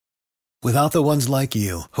Without the ones like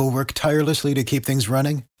you, who work tirelessly to keep things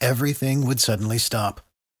running, everything would suddenly stop.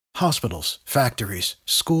 Hospitals, factories,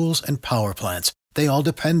 schools, and power plants, they all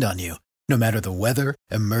depend on you. No matter the weather,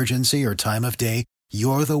 emergency, or time of day,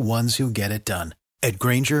 you're the ones who get it done. At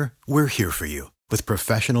Grainger, we're here for you with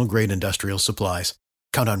professional-grade industrial supplies.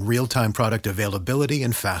 Count on real-time product availability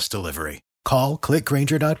and fast delivery. Call,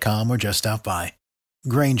 clickgrainger.com, or just stop by.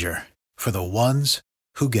 Grainger, for the ones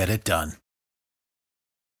who get it done.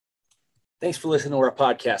 Thanks for listening to our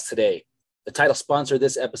podcast today. The title sponsor of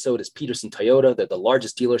this episode is Peterson Toyota. They're the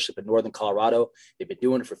largest dealership in Northern Colorado. They've been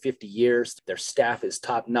doing it for 50 years. Their staff is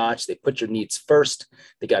top notch. They put your needs first.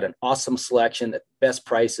 They got an awesome selection at best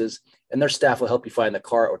prices, and their staff will help you find the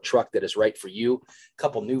car or truck that is right for you. A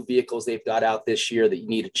couple new vehicles they've got out this year that you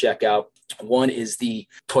need to check out. One is the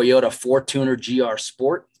Toyota Fortuner GR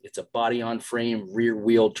Sport. It's a body-on-frame,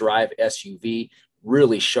 rear-wheel drive SUV.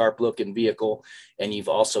 Really sharp looking vehicle. And you've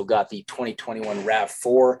also got the 2021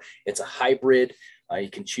 RAV4. It's a hybrid. You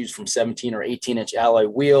can choose from 17 or 18-inch alloy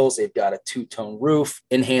wheels. They've got a two-tone roof,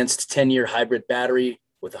 enhanced 10-year hybrid battery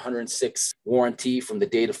with 106 warranty from the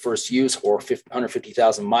date of first use, or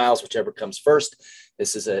 150,000 miles, whichever comes first.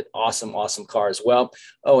 This is an awesome, awesome car as well.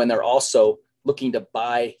 Oh, and they're also looking to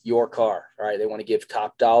buy your car. All right. They want to give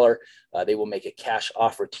top dollar. They will make a cash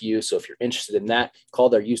offer to you. So if you're interested in that, call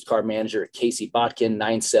their used car manager, Casey Botkin,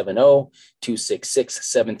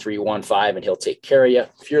 970-266-7315, and he'll take care of you.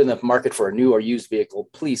 If you're in the market for a new or used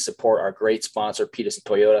vehicle, please support our great sponsor, Peterson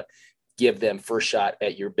Toyota. Give them first shot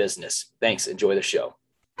at your business. Thanks. Enjoy the show.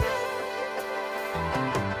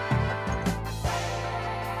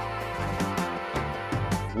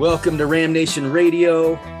 Welcome to Ram Nation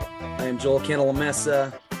Radio. I am Joel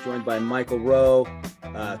Cantalamessa, joined by Michael Rowe.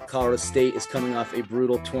 Colorado State is coming off a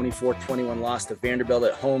brutal 24-21 loss to Vanderbilt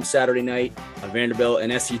at home Saturday night. Vanderbilt,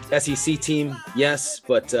 an SEC team, yes,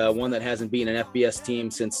 but one that hasn't been an FBS team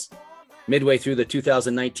since midway through the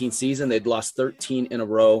 2019 season. They'd lost 13 in a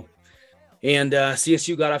row. And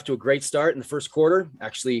CSU got off to a great start in the first quarter.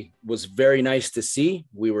 Actually, was very nice to see.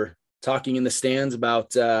 We were talking in the stands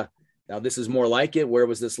about now this is more like it. Where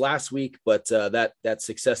was this last week? But that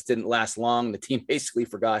success didn't last long. The team basically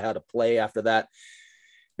forgot how to play after that.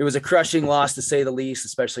 It was a crushing loss, to say the least,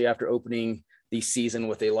 especially after opening the season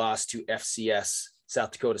with a loss to FCS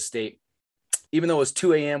South Dakota State. Even though it was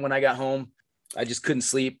 2 a.m. when I got home, I just couldn't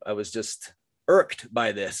sleep. I was just irked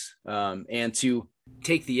by this. And to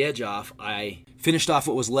take the edge off, I finished off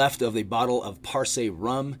what was left of a bottle of Parse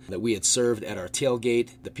rum that we had served at our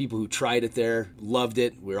tailgate. The people who tried it there loved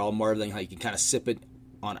it. We were all marveling how you can kind of sip it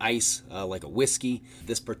on ice like a whiskey.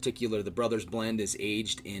 This particular, the Brothers Blend, is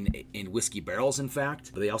aged in whiskey barrels, in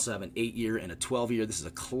fact. But they also have an 8-year and a 12-year. This is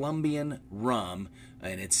a Colombian rum,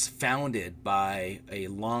 and it's founded by a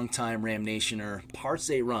longtime Ram Nationer,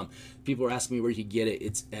 Parse rum. People are asking me where you could get it.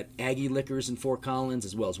 It's at Aggie Liquors in Fort Collins,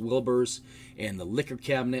 as well as Wilbur's and the Liquor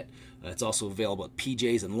Cabinet. It's also available at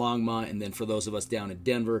PJ's and Longmont. And then for those of us down in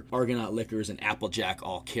Denver, Argonaut Liquors and Applejack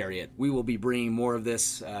all carry it. We will be bringing more of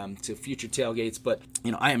this to future tailgates, but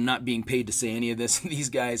I am not being paid to say any of this. These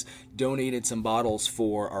guys donated some bottles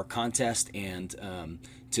for our contest and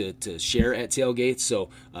to share at tailgates, so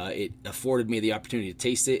it afforded me the opportunity to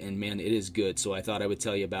taste it, and man, it is good. So I thought I would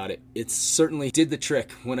tell you about it. It certainly did the trick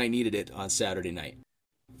when I needed it on Saturday night.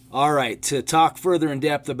 All right, to talk further in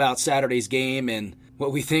depth about Saturday's game and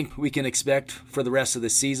what we think we can expect for the rest of the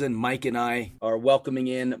season, Mike and I are welcoming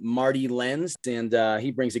in Marty Lenz, and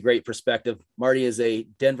he brings a great perspective. Marty is a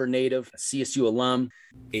Denver native, a CSU alum,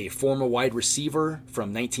 a former wide receiver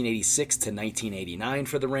from 1986 to 1989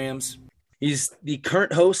 for the Rams. He's the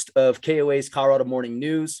current host of KOA's Colorado Morning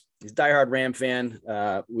News. He's a diehard Ram fan.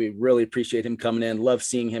 We really appreciate him coming in. Love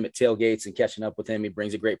seeing him at tailgates and catching up with him. He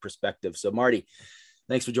brings a great perspective. So, Marty,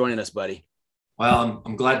 thanks for joining us, buddy. Well,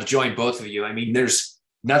 I'm glad to join both of you. I mean, there's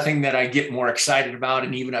nothing that I get more excited about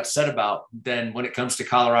and even upset about than when it comes to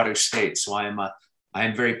Colorado State. So I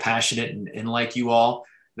am very passionate, and like you all,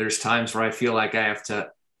 there's times where I feel like I have to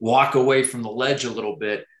walk away from the ledge a little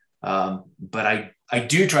bit. But I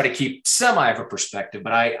do try to keep semi of a perspective,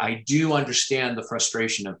 but I do understand the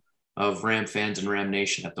frustration of Ram fans and Ram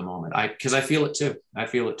Nation at the moment. Because I feel it too.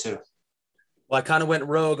 Well, I kind of went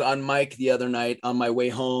rogue on Mike the other night on my way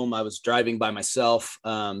home. I was driving by myself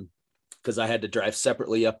because I had to drive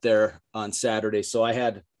separately up there on Saturday. So I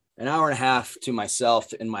had an hour and a half to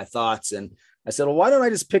myself in my thoughts. And I said, well, why don't I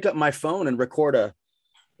just pick up my phone and record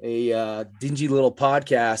a dingy little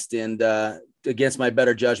podcast, and against my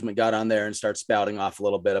better judgment, got on there and start spouting off a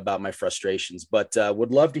little bit about my frustrations, but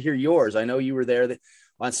would love to hear yours. I know you were there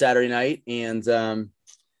on Saturday night, and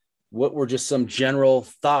what were just some general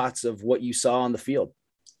thoughts of what you saw on the field?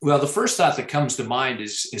 Well, the first thought that comes to mind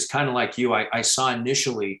is kind of like you. I saw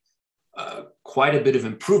initially quite a bit of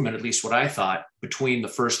improvement, at least what I thought, between the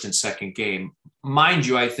first and second game. Mind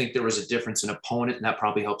you, I think there was a difference in opponent, and that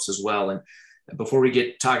probably helps as well. And before we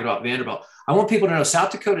get talking about Vanderbilt, I want people to know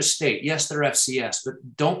South Dakota State, yes, they're FCS, but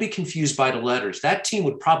don't be confused by the letters. That team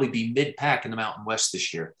would probably be mid-pack in the Mountain West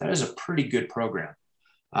this year. That is a pretty good program.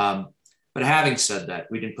 But having said that,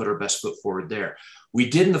 we didn't put our best foot forward there. We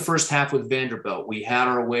did in the first half with Vanderbilt. We had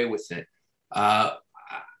our way with it.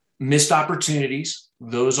 Missed opportunities,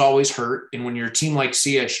 those always hurt. And when you're a team like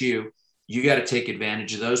CSU, you got to take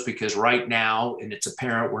advantage of those, because right now, and it's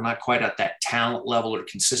apparent, we're not quite at that talent level or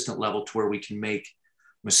consistent level to where we can make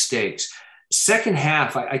mistakes. Second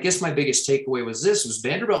half, I guess my biggest takeaway was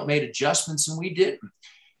Vanderbilt made adjustments and we didn't.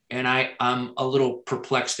 And I'm a little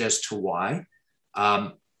perplexed as to why.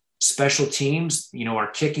 Special teams,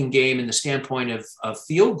 our kicking game in the standpoint of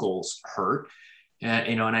field goals hurt.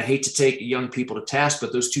 And I hate to take young people to task,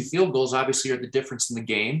 but those 2 field goals obviously are the difference in the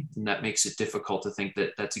game. And that makes it difficult to think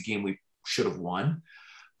that that's a game we should have won.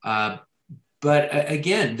 But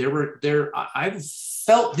again, I've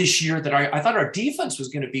felt this year that I thought our defense was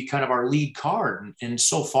going to be kind of our lead card. And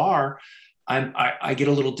so far, I get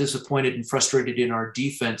a little disappointed and frustrated in our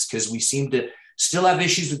defense, because we seem to still have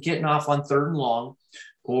issues with getting off on 3rd and long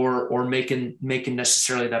or making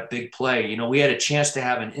necessarily that big play. We had a chance to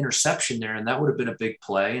have an interception there, and that would have been a big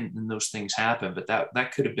play, and those things happen. But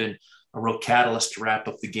that could have been a real catalyst to wrap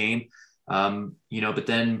up the game. But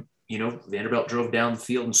then, Vanderbilt drove down the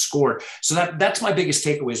field and scored. So that's my biggest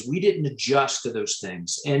takeaway is we didn't adjust to those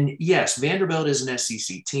things. And yes, Vanderbilt is an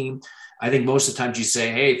SEC team. I think most of the times you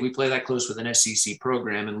say, hey, if we play that close with an SEC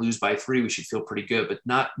program and lose by 3, we should feel pretty good, but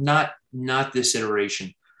not this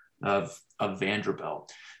iteration of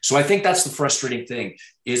Vanderbilt. So I think that's the frustrating thing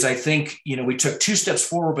is I think, we took 2 steps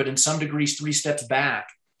forward, but in some degrees, 3 steps back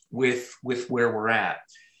with where we're at.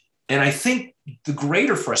 And I think the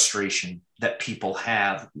greater frustration that people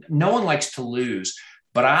have, no one likes to lose,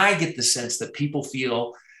 but I get the sense that people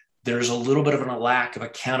feel there's a little bit of a lack of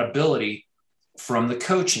accountability from the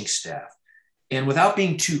coaching staff. And without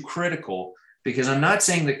being too critical, because I'm not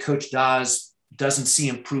saying that Coach Dawes doesn't see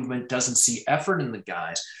improvement, doesn't see effort in the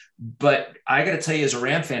guys, but I got to tell you, as a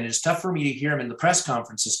Ram fan, it's tough for me to hear him in the press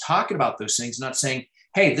conferences talking about those things, not saying,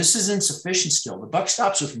 hey, this is insufficient still. The buck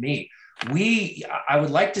stops with me. I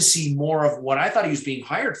would like to see more of what I thought he was being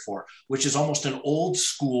hired for, which is almost an old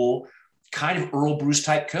school kind of Earl Bruce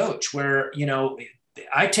type coach where,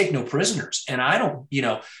 I take no prisoners, and I don't,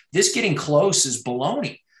 this getting close is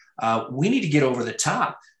baloney. We need to get over the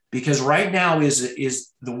top, because right now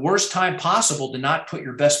is the worst time possible to not put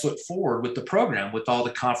your best foot forward with the program, with all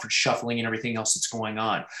the conference shuffling and everything else that's going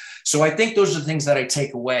on. So I think those are the things that I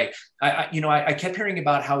take away. I kept hearing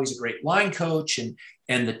about how he's a great line coach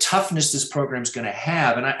and the toughness this program is going to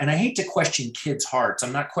have. And I hate to question kids' hearts.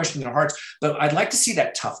 I'm not questioning their hearts, but I'd like to see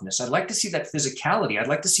that toughness. I'd like to see that physicality. I'd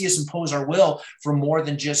like to see us impose our will for more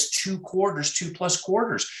than just 2+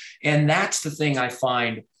 quarters. And that's the thing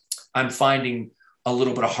I'm finding a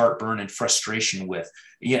little bit of heartburn and frustration with.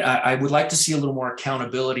 I would like to see a little more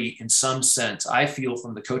accountability in some sense, I feel,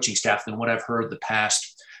 from the coaching staff than what I've heard the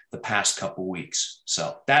past couple of weeks.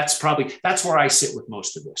 So that's where I sit with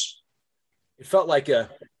most of this. It felt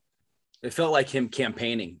like him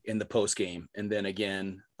campaigning in the post game. And then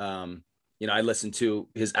again, I listened to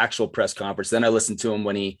his actual press conference. Then I listened to him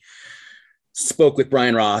when he spoke with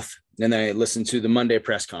Brian Roth. And then I listened to the Monday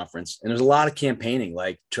press conference, and there's a lot of campaigning,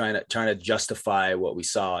 like trying to justify what we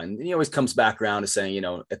saw. And he always comes back around to saying,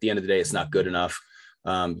 at the end of the day, it's not good enough.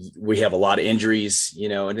 We have a lot of injuries,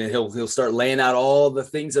 and then he'll start laying out all the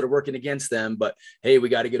things that are working against them. But hey, we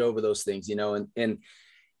got to get over those things, and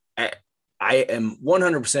I am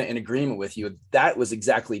 100% in agreement with you. That was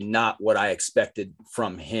exactly not what I expected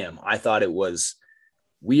from him. I thought it was,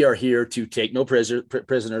 we are here to take no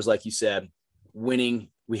prisoners, like you said. Winning,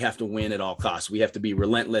 we have to win at all costs. We have to be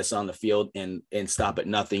relentless on the field and stop at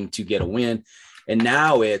nothing to get a win. And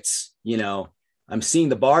now it's, I'm seeing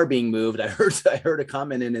the bar being moved. I heard a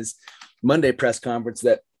comment in his Monday press conference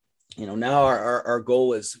that, now our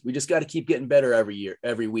goal is we just got to keep getting better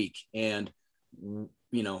every week. And,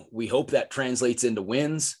 we hope that translates into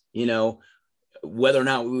wins, whether or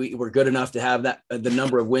not we're good enough to have that, the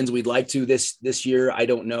number of wins we'd like to this year. I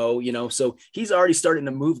don't know, so he's already starting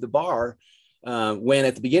to move the bar. When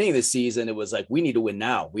at the beginning of the season, it was like, we need to win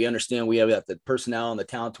now. We understand we have the personnel and the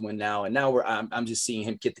talent to win now. And now I'm just seeing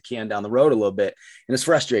him kick the can down the road a little bit. And it's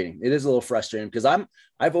frustrating. It is a little frustrating because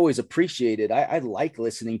I've always appreciated, I like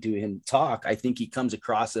listening to him talk. I think he comes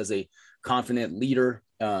across as a confident leader.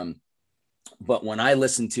 But when I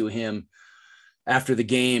listen to him after the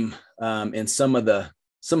game, and some of the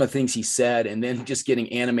things he said, and then just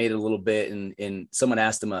getting animated a little bit. And someone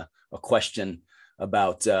asked him a question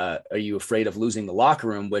about, are you afraid of losing the locker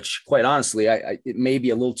room? Which, quite honestly, it may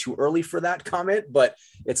be a little too early for that comment, but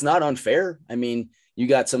it's not unfair. I mean, you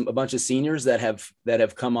got a bunch of seniors that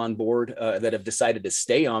have come on board, that have decided to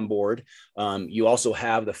stay on board. You also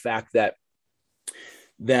have the fact that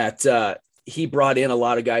he brought in a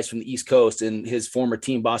lot of guys from the East Coast and his former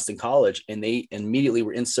team, Boston College, and they immediately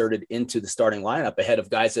were inserted into the starting lineup ahead of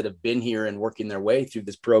guys that have been here and working their way through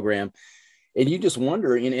this program. And you just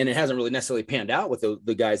wonder, and it hasn't really necessarily panned out with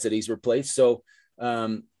the guys that he's replaced. So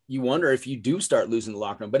you wonder if you do start losing the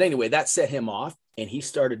locker room. But anyway, that set him off, and he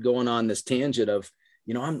started going on this tangent of,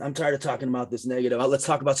 I'm tired of talking about this negative. Let's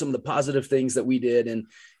talk about some of the positive things that we did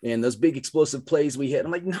and those big explosive plays we hit.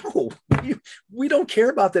 I'm like, no, we don't care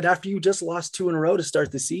about that after you just lost 2 in a row to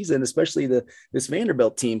start the season, especially this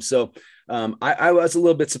Vanderbilt team. So I was a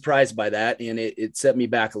little bit surprised by that, and it set me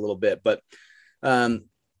back a little bit. But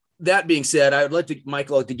that being said, I would like to,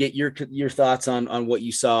 Michael, to get your thoughts on what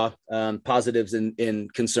you saw, positives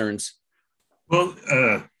and concerns. Well,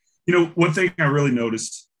 one thing I really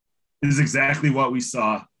noticed is exactly what we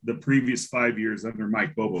saw the previous 5 years under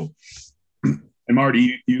Mike Bobo. And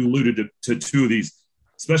Marty, you alluded to 2 of these.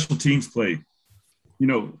 Special teams play.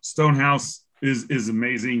 Stonehouse is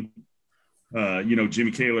amazing. Jimmy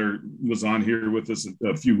Kaler was on here with us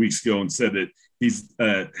a few weeks ago and said that he's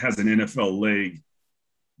has an NFL leg.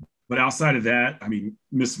 But outside of that, I mean,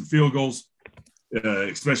 missing field goals,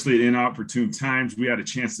 especially at inopportune times. We had a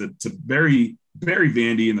chance to bury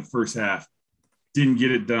Vandy in the first half. Didn't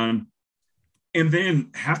get it done. And then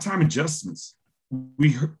halftime adjustments.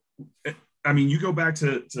 You go back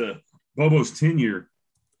to Bobo's tenure,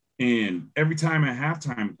 and every time at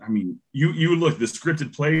halftime, you look, the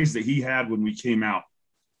scripted plays that he had when we came out,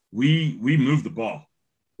 we moved the ball.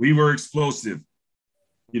 We were explosive,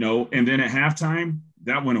 and then at halftime,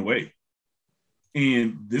 that went away.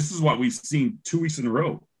 And this is what we've seen 2 weeks in a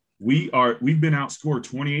row. We've been outscored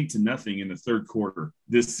 28-0 in the third quarter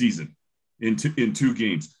this season in 2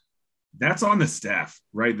 games. That's on the staff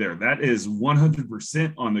right there. That is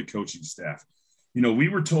 100% on the coaching staff. We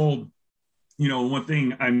were told, one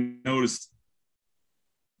thing I noticed,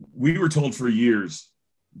 we were told for years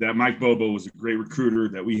that Mike Bobo was a great recruiter,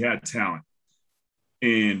 that we had talent.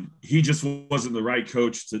 And he just wasn't the right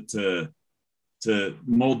coach to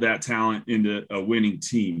mold that talent into a winning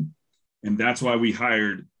team. And that's why we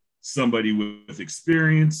hired somebody with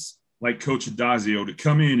experience like Coach Adazio to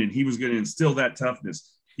come in, and he was going to instill that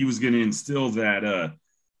toughness. He was going to instill that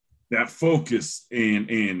focus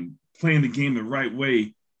and playing the game the right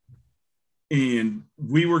way. And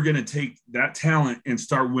we were going to take that talent and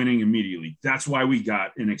start winning immediately. That's why we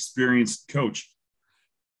got an experienced coach.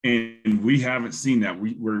 And we haven't seen that.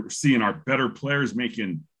 We're seeing our better players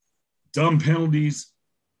making dumb penalties.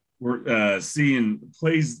 We're seeing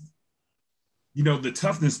plays, the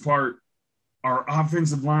toughness part, our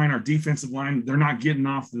offensive line, our defensive line, they're not getting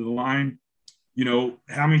off the line.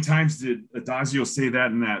 How many times did Adazio say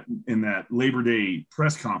that in that Labor Day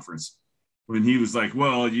press conference when he was like,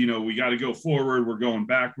 well, we got to go forward. We're going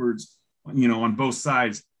backwards, on both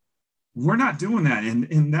sides. We're not doing that.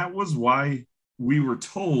 And that was why we were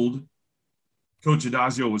told Coach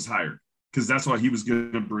Adazio was hired, because that's what he was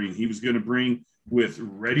going to bring. He was going to bring with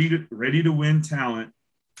ready to win talent.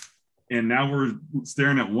 And now we're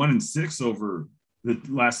staring at 1-6 over the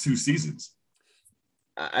last 2 seasons.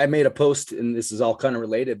 I made a post, and this is all kind of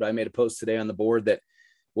related, but I made a post today on the board that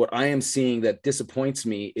what I am seeing that disappoints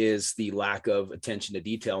me is the lack of attention to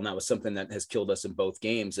detail. And that was something that has killed us in both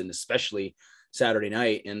games, and especially Saturday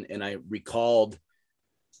night. And I recalled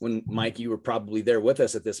when, Mike, you were probably there with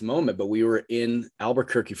us at this moment, but we were in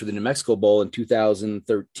Albuquerque for the New Mexico Bowl in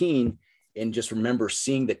 2013. And just remember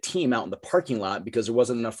seeing the team out in the parking lot because there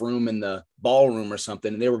wasn't enough room in the ballroom or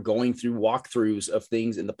something. And they were going through walkthroughs of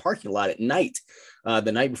things in the parking lot at night, the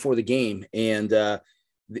night before the game. And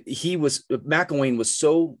McElwain was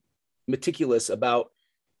so meticulous about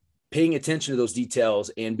paying attention to those details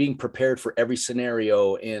and being prepared for every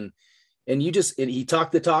scenario. And he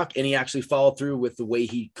talked the talk, and he actually followed through with the way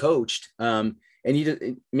he coached.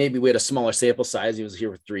 And maybe we had a smaller sample size. He was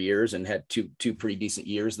here for 3 years and had two pretty decent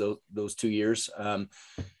years, those 2 years.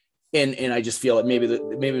 And I just feel that maybe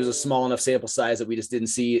it was a small enough sample size that we just didn't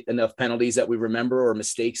see enough penalties that we remember, or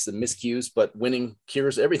mistakes and miscues, but winning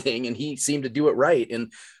cures everything. And he seemed to do it right.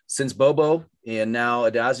 And since Bobo and now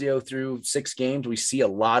Adazio through 6 games, we see a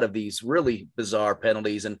lot of these really bizarre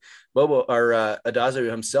penalties. And Adazio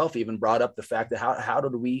himself even brought up the fact that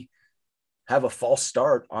how have a false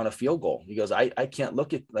start on a field goal. He goes, I can't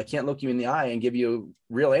look you in the eye and give you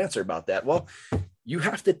a real answer about that. Well, you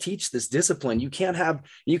have to teach this discipline. You can't have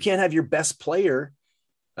your best player,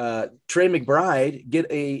 Trey McBride, get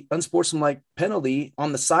a unsportsmanlike penalty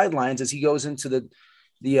on the sidelines as he goes into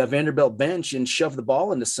the Vanderbilt bench and shove the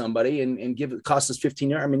ball into somebody and cost us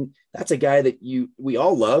 15 yards. I mean, that's a guy that we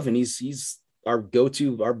all love, and he's our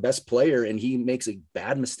go-to, our best player, and he makes a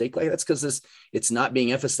bad mistake like that. That's because it's not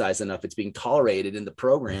being emphasized enough. It's being tolerated in the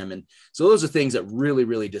program. And so those are things that really,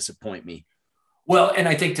 really disappoint me. Well, and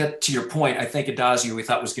I think that, to your point, I think Addazio, we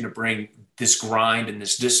thought, was going to bring this grind and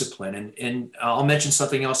this discipline. And I'll mention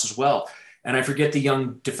something else as well. And I forget the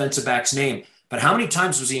young defensive back's name, but how many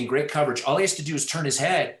times was he in great coverage? All he has to do is turn his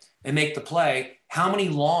head and make the play. How many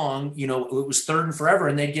long, it was third and forever,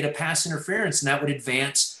 and they'd get a pass interference, and that would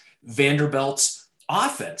advance Vanderbilt's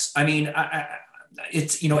offense. I mean,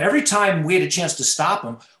 it's, every time we had a chance to stop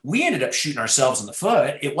them, we ended up shooting ourselves in the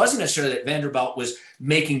foot. It wasn't necessarily that Vanderbilt was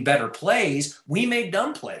making better plays. We made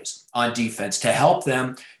dumb plays on defense to help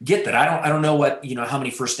them get that. I don't know what, how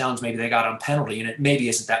many first downs maybe they got on penalty, and it maybe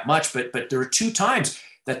isn't that much, but there were 2 times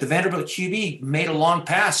that the Vanderbilt QB made a long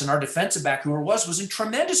pass, and our defensive back, whoever was in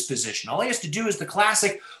tremendous position. All he has to do is the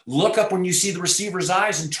classic look up when you see the receiver's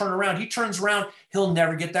eyes and turn around. He turns around, he'll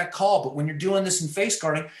never get that call. But when you're doing this in face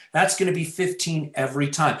guarding, that's going to be 15 every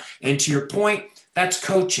time. And to your point, that's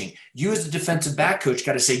coaching. You as the defensive back coach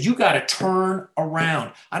got to say, you got to turn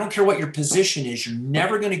around. I don't care what your position is. You're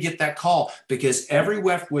never going to get that call, because every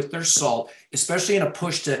ref with their salt, especially in a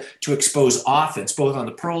push to expose offense, both on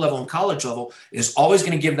the pro level and college level, is always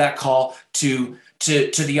going to give that call to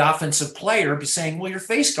the offensive player, be saying, well, you're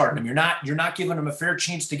face guarding him. You're not giving him a fair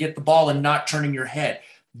chance to get the ball and not turning your head.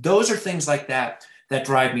 Those are things like that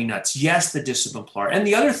drive me nuts. Yes, the discipline part. And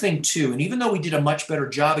the other thing too, and even though we did a much better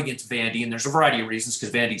job against Vandy, and there's a variety of reasons,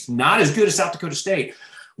 because Vandy's not as good as South Dakota State,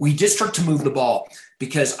 we did start to move the ball,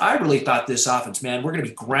 because I really thought this offense, man, we're going to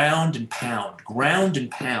be ground and pound.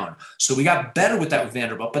 So we got better with that with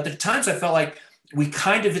Vanderbilt. But the times I felt like we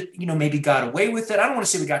kind of, maybe got away with it. I don't want to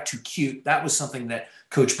say we got too cute. That was something that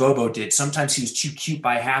Coach Bobo did. Sometimes he was too cute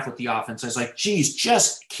by half with the offense. I was like, geez,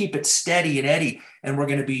 just keep it steady and Eddie, and we're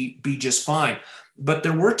going to be just fine. But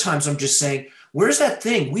there were times I'm just saying, where's that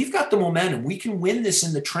thing? We've got the momentum. We can win this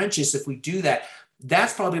in the trenches if we do that.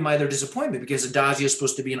 That's probably my other disappointment, because Addazio is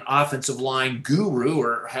supposed to be an offensive line guru,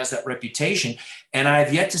 or has that reputation. And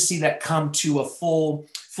I've yet to see that come to a full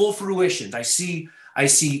fruition. I see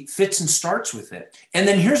fits and starts with it. And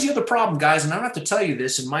then here's the other problem, guys, and I don't have to tell you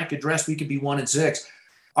this, and Mike addressed, we could be 1-6.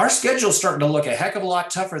 Our schedule is starting to look a heck of a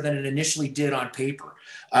lot tougher than it initially did on paper.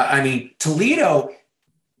 Toledo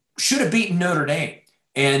should have beaten Notre Dame,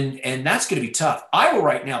 and that's going to be tough. Iowa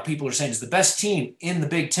right now, people are saying, is the best team in the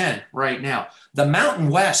Big Ten right now. The Mountain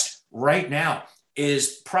West right now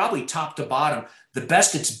is probably top to bottom the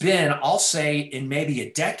best it's been, I'll say, in maybe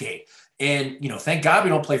a decade. And, thank God we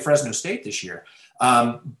don't play Fresno State this year.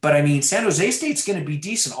 But I mean, San Jose State's going to be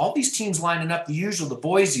decent. All these teams lining up, the usual, the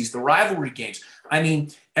Boise's, the rivalry games. I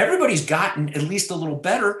mean, everybody's gotten at least a little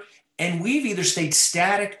better, and we've either stayed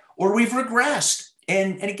static or we've regressed.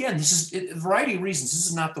 And again, this is a variety of reasons. This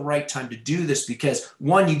is not the right time to do this, because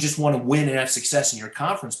one, you just want to win and have success in your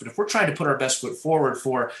conference. But if we're trying to put our best foot forward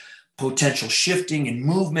for potential shifting and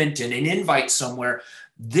movement and an invite somewhere,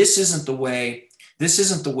 this isn't the way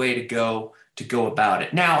to go about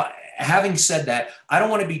it. Now, having said that, I don't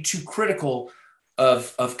want to be too critical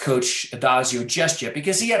of Coach Addazio just yet,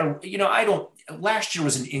 because he had last year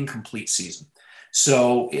was an incomplete season.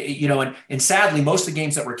 So, and sadly, most of the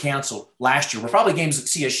games that were canceled last year were probably games that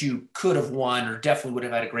CSU could have won, or definitely would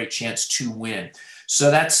have had a great chance to win.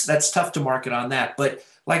 So that's tough to market on that. But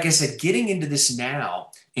like I said, getting into this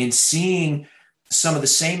now and seeing some of the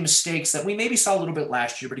same mistakes that we maybe saw a little bit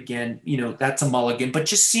last year, but again, that's a mulligan, but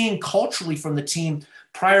just seeing culturally from the team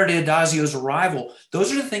prior to Addazio's arrival,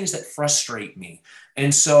 those are the things that frustrate me.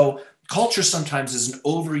 And so culture sometimes is an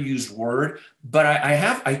overused word, but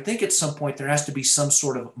I think at some point there has to be some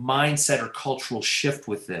sort of mindset or cultural shift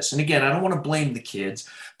with this. And again, I don't want to blame the kids,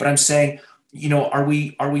 but I'm saying, are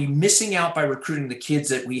we missing out by recruiting the kids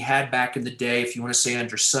that we had back in the day, if you want to say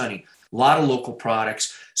under Sonny? A lot of local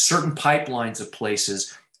products, certain pipelines of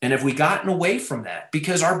places. And have we gotten away from that?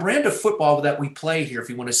 Because our brand of football that we play here, if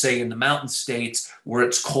you want to say in the mountain states where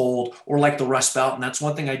it's cold, or like the Rust Belt, and that's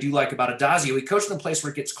one thing I do like about Addazio, we coach in a place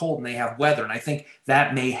where it gets cold and they have weather, and I think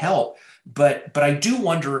that may help. But I do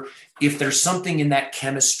wonder if there's something in that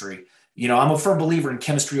chemistry. I'm a firm believer in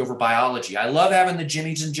chemistry over biology. I love having the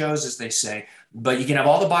Jimmies and Joes, as they say, but you can have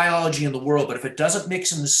all the biology in the world, but if it doesn't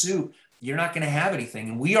mix in the soup, you're not going to have anything.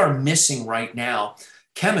 And we are missing right now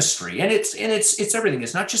chemistry. And it's everything.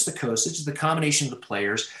 It's not just the coach, it's the combination of the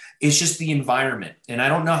players. It's just the environment. And I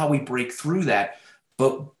don't know how we break through that,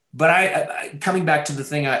 but I coming back to the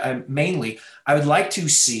thing, I would like to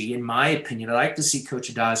see, in my opinion, I'd like to see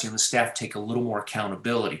Coach Addazio and the staff take a little more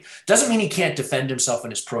accountability. Doesn't mean he can't defend himself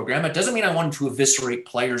in his program. It doesn't mean I want him to eviscerate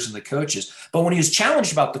players and the coaches. But when he was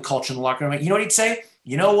challenged about the culture in the locker room, you know what he'd say?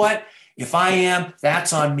 You know what? If I am,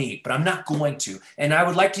 that's on me, but I'm not going to. And I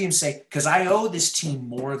would like to even say, because I owe this team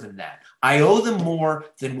more than that. I owe them more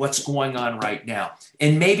than what's going on right now.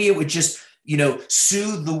 And maybe it would just,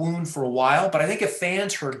 soothe the wound for a while. But I think if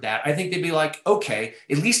fans heard that, I think they'd be like, okay,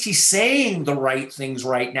 at least he's saying the right things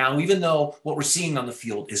right now, even though what we're seeing on the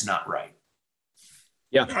field is not right.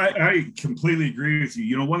 Yeah, I completely agree with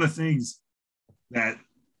you. One of the things that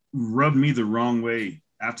rubbed me the wrong way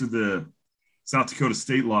after the South Dakota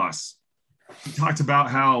State loss, he talked about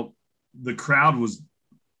how the crowd was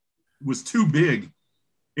too big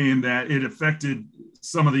and that it affected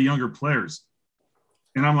some of the younger players.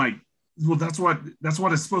 And I'm like, well, that's what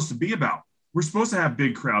it's supposed to be about. We're supposed to have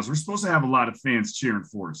big crowds. We're supposed to have a lot of fans cheering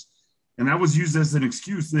for us. And that was used as an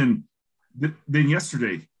excuse. Then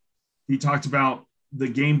yesterday, he talked about the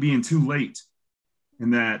game being too late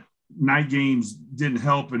and that night games didn't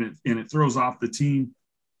help and it throws off the team.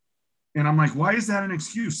 And I'm like, why is that an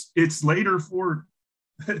excuse? It's later for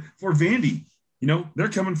Vandy. They're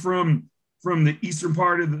coming from the eastern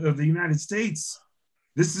part of the United States.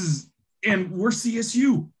 And we're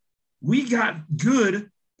CSU. We got good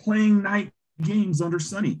playing night games under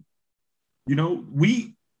Sonny.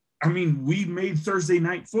 We made Thursday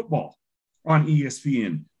night football on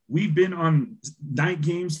ESPN. We've been on night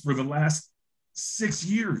games for the last 6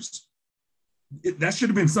 years. That should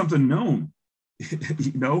have been something known,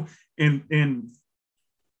 and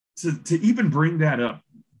to even bring that up,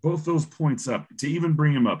 both those points up, to even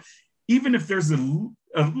bring them up, even if there's a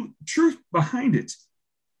truth behind it,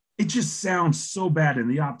 it just sounds so bad, and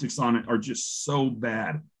the optics on it are just so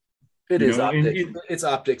bad. It is optics. It's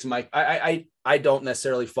optics, Mike. I don't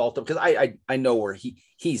necessarily fault him because I know where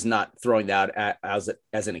he's not throwing that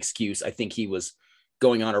as an excuse. I think he was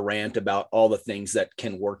going on a rant about all the things that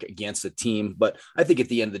can work against the team. But I think at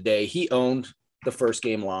the end of the day, he owned the first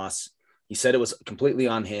game loss. He said it was completely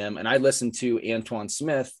on him. And I listened to Antoine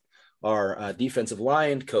Smith, our defensive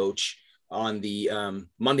line coach, on the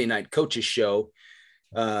Monday Night Coaches show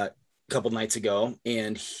a couple nights ago,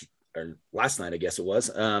 or last night, I guess it was.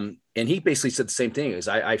 And he basically said the same thing.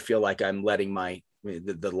 I feel like I'm letting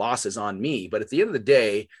the losses on me. But at the end of the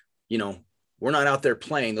day, we're not out there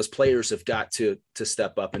playing. Those players have got to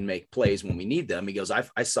step up and make plays when we need them. He goes,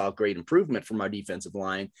 I saw great improvement from our defensive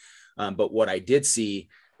line. But what I did see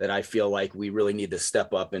that I feel like we really need to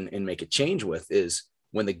step up and make a change with is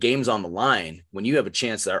when the game's on the line, when you have a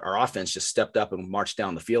chance that our offense just stepped up and marched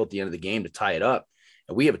down the field at the end of the game to tie it up,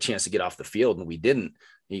 and we have a chance to get off the field and we didn't.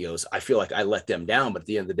 He goes, I feel like I let them down, but at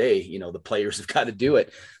the end of the day, the players have got to do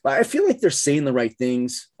it. But I feel like they're saying the right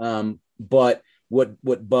things. But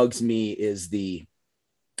what bugs me is the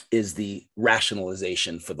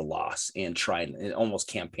rationalization for the loss and trying and almost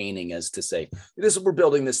campaigning as to say, we're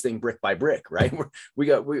building this thing brick by brick, right? We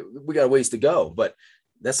got a ways to go, but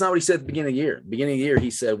that's not what he said at the beginning of the year. Beginning of the year,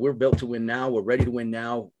 he said, we're built to win now. We're ready to win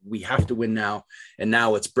now. We have to win now. And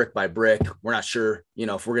now it's brick by brick. We're not sure,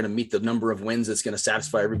 if we're going to meet the number of wins that's going to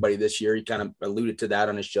satisfy everybody this year. He kind of alluded to that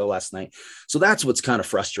on his show last night. So that's what's kind of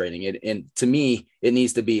frustrating. And to me, it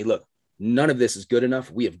needs to be, look, none of this is good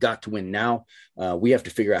enough. We have got to win now. We have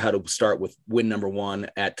to figure out how to start with win number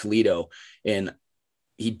 1 at Toledo. And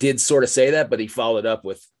he did sort of say that, but he followed up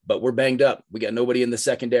with, but we're banged up. We got nobody in the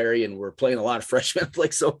secondary and we're playing a lot of freshmen.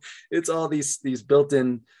 So it's all these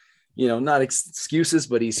built-in, not excuses,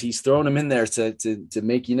 but he's throwing them in there to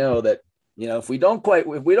make that, if we don't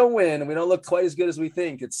win and we don't look quite as good as we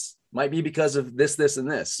think, it's might be because of this, and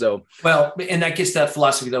this. So, well, and that gets that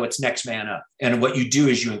philosophy though. It's next man up. And what you do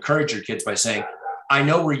is you encourage your kids by saying, I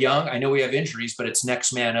know we're young. I know we have injuries, but it's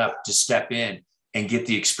next man up to step in and get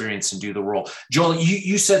the experience and do the role. Joel,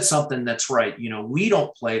 you said something that's right. We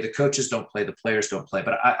don't play, the coaches don't play, the players don't play,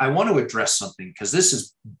 but I want to address something because this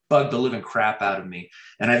has bugged the living crap out of me.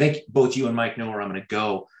 And I think both you and Mike know where I'm going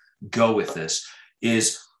to go with this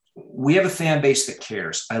is we have a fan base that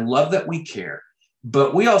cares. I love that we care,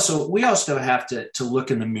 but we also have to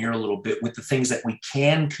look in the mirror a little bit with the things that we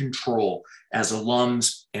can control as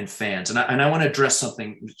alums and fans. And I want to address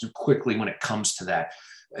something quickly when it comes to that.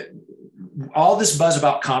 All this buzz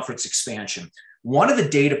about conference expansion. One of the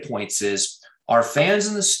data points is our fans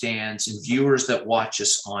in the stands and viewers that watch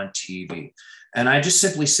us on TV. And I just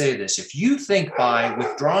simply say this, if you think by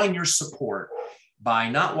withdrawing your support by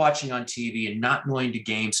not watching on TV and not going to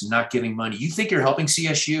games and not giving money, you think you're helping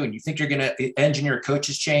CSU and you think you're going to engineer a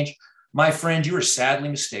coach's change? My friend, you are sadly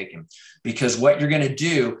mistaken, because what you're going to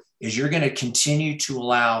do is you're going to continue to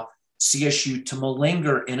allow CSU to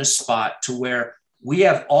malinger in a spot to where we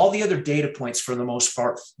have all the other data points for the most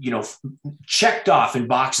part, checked off in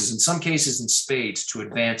boxes, in some cases in spades, to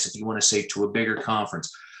advance, if you want to say, to a bigger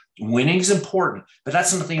conference. Winning is important, but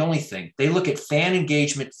that's not the only thing. They look at fan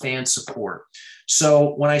engagement, fan support.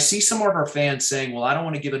 So when I see some of our fans saying, well, I don't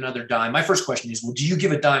want to give another dime, my first question is, well, do you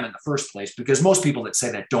give a dime in the first place? Because most people that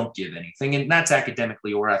say that don't give anything, and that's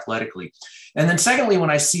academically or athletically. And then secondly,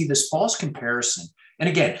 when I see this false comparison, and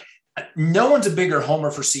again, no one's a bigger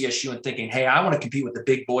homer for CSU and thinking, hey, I want to compete with the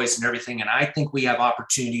big boys and everything. And I think we have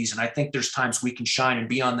opportunities. And I think there's times we can shine and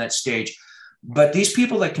be on that stage. But these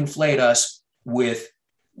people that conflate us with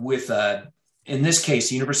in this case,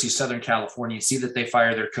 the University of Southern California, see that they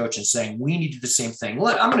fire their coach and saying, we need to do the same thing.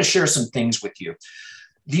 Look, I'm going to share some things with you.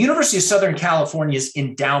 The University of Southern California's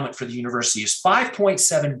endowment for the university is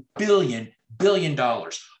 $5.7 billion.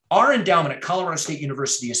 Our endowment at Colorado State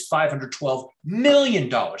University is $512 million.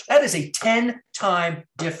 That is a 10-time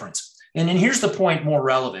difference. And then here's the point more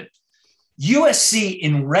relevant. USC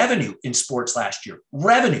in revenue in sports last year,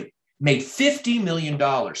 made $50 million.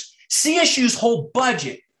 CSU's whole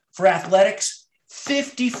budget for athletics,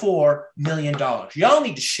 $54 million. Y'all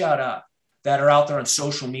need to shut up that are out there on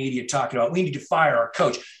social media talking about we need to fire our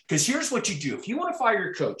coach. Because here's what you do. If you want to fire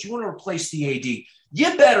your coach, you want to replace the AD,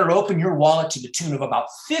 you better open your wallet to the tune of about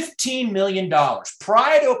 $15 million.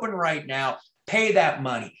 Pry it open right now. Pay that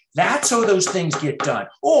money. That's how those things get done.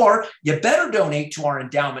 Or you better donate to our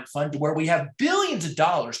endowment fund to where we have billions of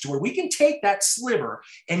dollars to where we can take that sliver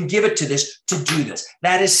and give it to do this.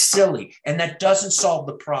 That is silly. And that doesn't solve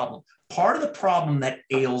the problem. Part of the problem that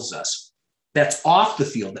ails us, that's off the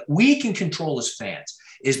field, that we can control as fans,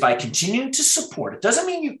 is by continuing to support. It doesn't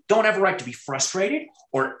mean you don't have a right to be frustrated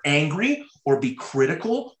or angry or be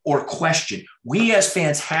critical or question. We as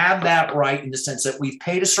fans have that right in the sense that we've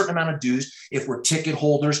paid a certain amount of dues. If we're ticket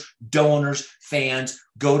holders, donors, fans,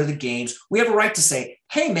 go to the games, we have a right to say,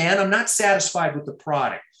 hey man, I'm not satisfied with the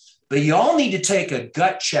product. But you all need to take a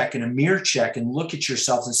gut check and a mirror check and look at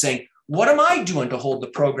yourselves and saying, what am I doing to hold the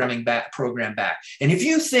program back? And if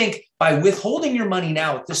you think by withholding your money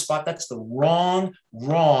now at this spot, that's the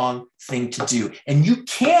wrong thing to do. And you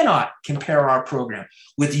cannot compare our program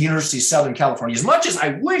with the University of Southern California. As much as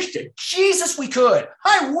I wish to Jesus we could,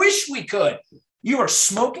 I wish we could. You are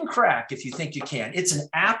smoking crack if you think you can. It's an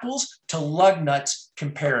apples to lug nuts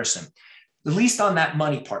comparison, at least on that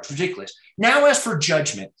money part. It's ridiculous. Now, as for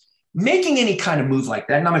judgment, making any kind of move like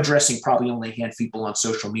that, and I'm addressing probably only a handful of people on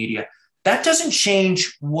social media, that doesn't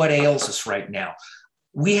change what ails us right now.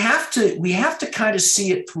 We have to kind of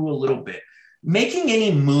see it through a little bit. Making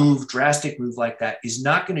any drastic move like that is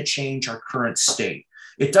not going to change our current state.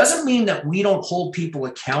 It doesn't mean that we don't hold people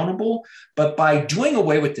accountable, but by doing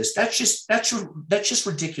away with this, that's just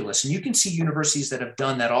ridiculous. And you can see universities that have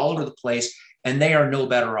done that all over the place, and they are no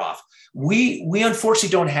better off. We unfortunately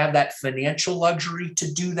don't have that financial luxury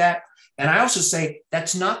to do that. And I also say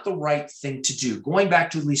that's not the right thing to do. Going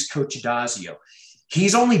back to at least Coach Adazio,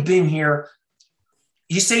 he's only been here,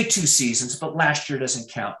 you say 2 seasons, but last year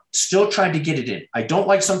doesn't count. Still trying to get it in. I don't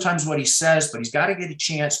like sometimes what he says, but he's got to get a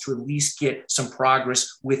chance to at least get some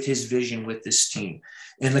progress with his vision with this team.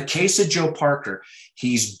 In the case of Joe Parker,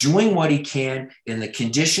 he's doing what he can in the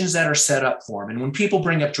conditions that are set up for him. And when people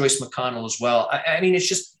bring up Joyce McConnell as well, I mean,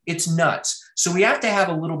 it's nuts. So we have to have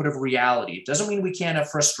a little bit of reality. It doesn't mean we can't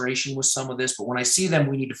have frustration with some of this, but when I see them,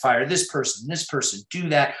 we need to fire this person, do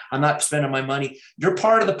that. I'm not spending my money. You're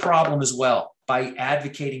part of the problem as well by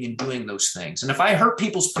advocating and doing those things. And if I hurt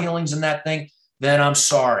people's feelings in that thing, then I'm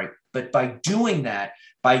sorry. But by doing that,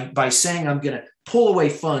 by saying I'm going to pull away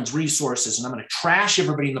funds, resources, and I'm going to trash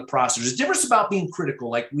everybody in the process. There's a difference about being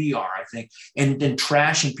critical like we are, I think, and then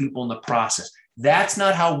trashing people in the process. That's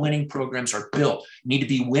not how winning programs are built. You need to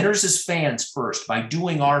be winners as fans first by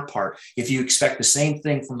doing our part if you expect the same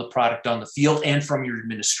thing from the product on the field and from your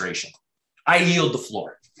administration. I yield the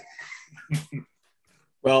floor.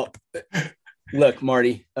 Well, look,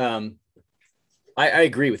 Marty, I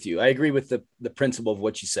agree with you. I agree with the principle of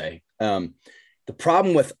what you say. The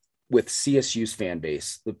problem with CSU's fan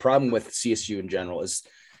base, the problem with CSU in general is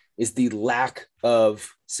the lack of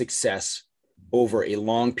success over a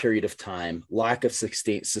long period of time, lack of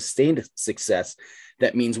sustained success.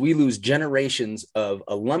 That means we lose generations of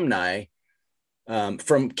alumni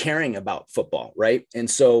from caring about football, right? And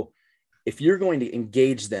so if you're going to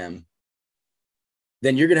engage them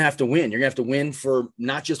then you're going to have to win. You're going to have to win for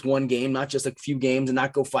not just one game, not just a few games, and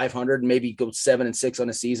not go 500 and maybe go 7-6 on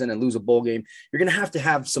a season and lose a bowl game. You're going to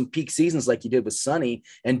have some peak seasons like you did with Sonny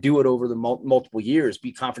and do it over the multiple years,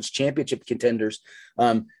 be conference championship contenders.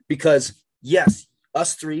 Because yes,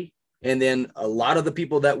 us three, and then a lot of the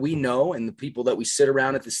people that we know and the people that we sit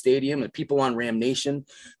around at the stadium and people on Ram Nation,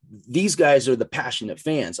 these guys are the passionate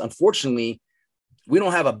fans. Unfortunately, we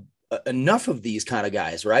don't have enough of these kind of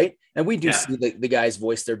guys, right? And we do see the guys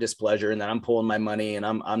voice their displeasure and that I'm pulling my money and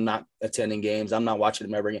I'm not attending games. I'm not watching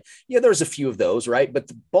them ever again. Yeah, there's a few of those, right? But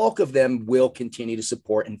the bulk of them will continue to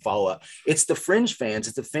support and follow up. It's the fringe fans.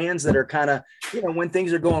 It's the fans that are kind of, when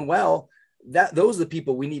things are going well, those are the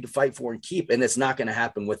people we need to fight for and keep. And it's not going to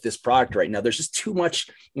happen with this product right now. There's just too much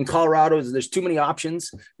in Colorado. There's too many options.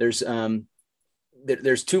 There's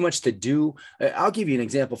too much to do. I'll give you an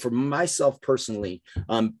example for myself personally.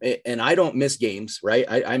 And I don't miss games, right?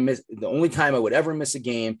 I miss, the only time I would ever miss a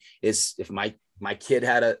game is if my kid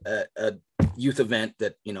had a youth event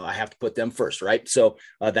that, I have to put them first. Right. So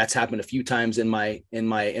that's happened a few times in my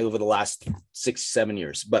over the last 6-7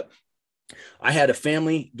 years, but I had a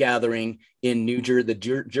family gathering in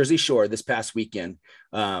the Jersey Shore this past weekend,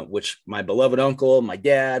 which my beloved uncle, my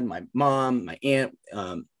dad, my mom, my aunt,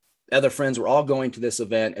 other friends were all going to this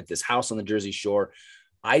event at this house on the Jersey Shore.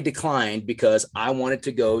 I declined because I wanted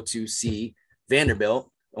to go to see Vanderbilt,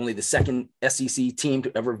 only the second SEC team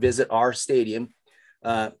to ever visit our stadium,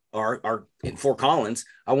 our in Fort Collins.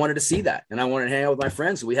 I wanted to see that. And I wanted to hang out with my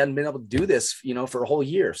friends. We hadn't been able to do this, for a whole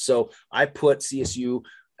year. So I put CSU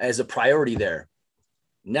as a priority there.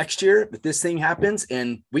 Next year, if this thing happens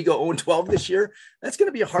and we go 0-12 this year, that's going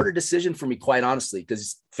to be a harder decision for me, quite honestly,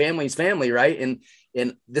 because family is family, right? And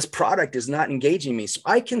this product is not engaging me. So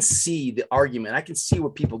I can see the argument. I can see where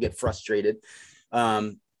people get frustrated.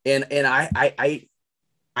 And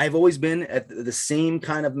I've always been at the same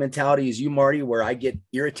kind of mentality as you, Marty, where I get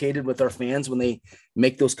irritated with our fans when they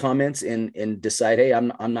make those comments and decide, hey,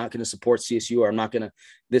 I'm not going to support CSU, or I'm not going to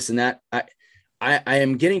this and that. I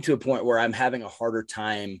am getting to a point where I'm having a harder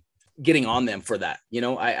time getting on them for that.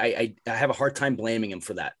 I have a hard time blaming them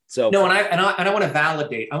for that. So no, and I want to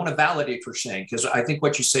validate. I want to validate for saying, because I think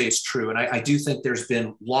what you say is true, and I do think there's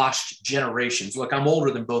been lost generations. Look, I'm older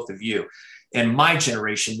than both of you, and my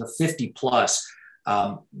generation, the 50 plus.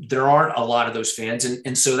 There aren't a lot of those fans.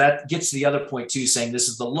 And so that gets to the other point too, saying this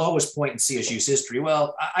is the lowest point in CSU's history.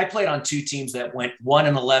 Well, I played on two teams that went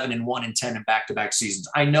 1-11 and 1-10 in back-to-back seasons.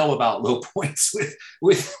 I know about low points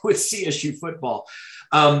with CSU football.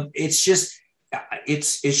 It's just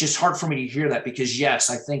hard for me to hear that, because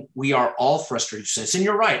yes, I think we are all frustrated. And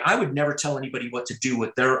you're right. I would never tell anybody what to do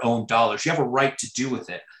with their own dollars. You have a right to do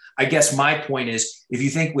with it. I guess my point is, if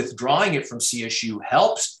you think withdrawing it from CSU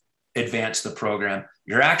helps advance the program,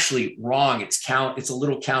 you're actually wrong. It's a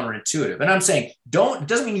little counterintuitive. And I'm saying it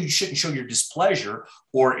doesn't mean you shouldn't show your displeasure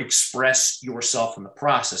or express yourself in the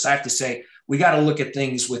process. I have to say, we got to look at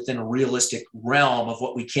things within a realistic realm of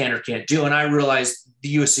what we can or can't do. And I realize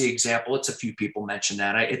the USC example, it's a few people mentioned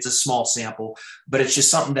that. It's a small sample, but it's just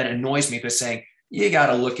something that annoys me by saying, you got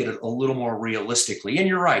to look at it a little more realistically. And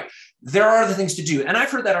you're right. There are other things to do. And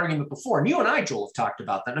I've heard that argument before. And you and I, Joel, have talked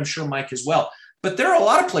about that. And I'm sure Mike as well. But there are a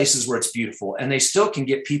lot of places where it's beautiful and they still can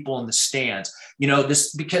get people in the stands,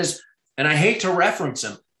 because, and I hate to reference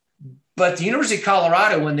them, but the University of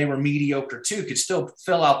Colorado, when they were mediocre too, could still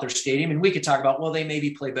fill out their stadium. And we could talk about, well, they maybe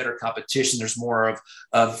play better competition. There's more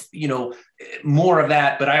of more of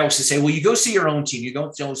that. But I also say, well, you go see your own team. You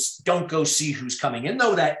don't go see who's coming in,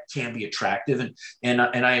 though that can be attractive. And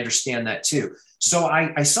I understand that too. So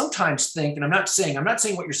I sometimes think, and I'm not saying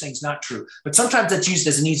what you're saying is not true, but sometimes that's used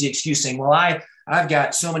as an easy excuse, saying, well, I've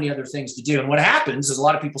got so many other things to do. And what happens is a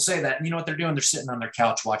lot of people say that, and you know what they're doing? They're sitting on their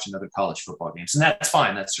couch watching other college football games. And that's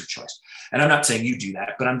fine. That's their choice. And I'm not saying you do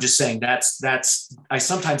that, but I'm just saying I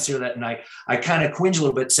sometimes hear that, and I kind of cringe a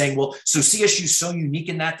little bit, saying, well, so CSU is so unique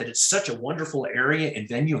in that it's such a wonderful area and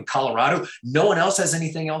venue in Colorado. No one else has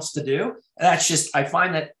anything else to do. That's just, I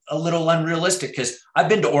find that a little unrealistic, because I've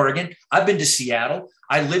been to Oregon, I've been to Seattle,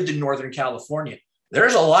 I lived in Northern California.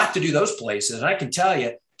 There's a lot to do those places. And I can tell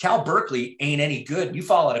you, Cal Berkeley ain't any good. You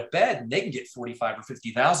fall out of bed and they can get 45 or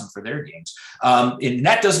 50,000 for their games. And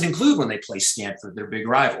that doesn't include when they play Stanford, their big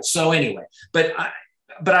rival. So anyway, but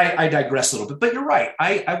I digress a little bit, but you're right.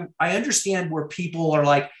 I understand where people are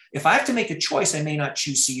like, if I have to make a choice, I may not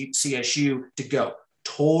choose CSU to go.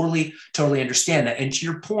 Totally understand that. And to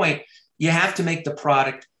your point, you have to make the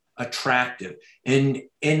product attractive. And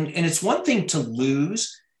it's one thing to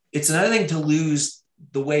lose. It's another thing to lose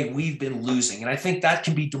the way we've been losing. And I think that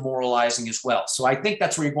can be demoralizing as well. So I think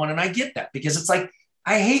that's where you're going. And I get that, because it's like,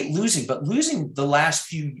 I hate losing, but losing the last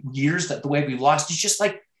few years that the way we lost is just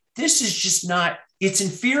like, this is just not, it's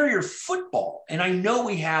inferior football. And I know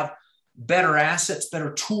we have better assets,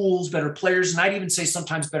 better tools, better players, and I'd even say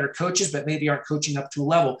sometimes better coaches, but maybe aren't coaching up to a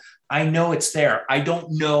level. I know it's there. I don't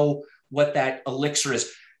know what that elixir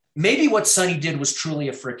is. Maybe what Sonny did was truly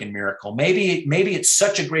a freaking miracle. Maybe it's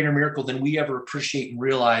such a greater miracle than we ever appreciate and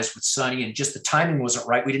realize with Sonny, and just the timing wasn't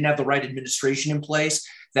right. We didn't have the right administration in place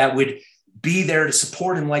that would be there to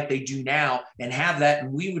support him like they do now and have that.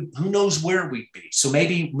 And we would, who knows where we'd be. So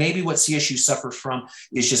maybe what CSU suffers from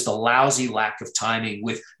is just a lousy lack of timing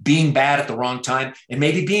with being bad at the wrong time and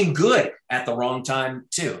maybe being good at the wrong time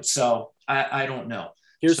too. So I don't know.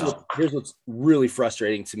 Here's what's really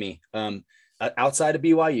frustrating to me. Outside of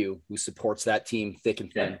BYU, who supports that team thick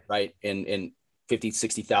and thin, right? And 50,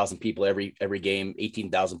 60,000 people every game,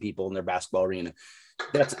 18,000 people in their basketball arena.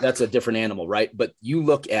 That's a different animal, right? But you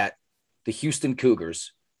look at the Houston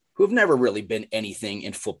Cougars, who have never really been anything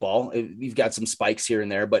in football. We've got some spikes here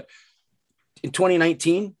and there, but in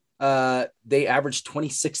 2019, they averaged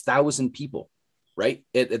 26,000 people, right,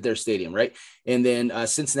 at their stadium, right? And then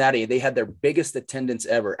Cincinnati, they had their biggest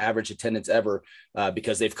average attendance ever,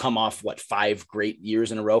 because they've come off, 5 great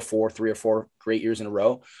years in a row, 3 or 4 great years in a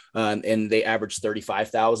row, and they averaged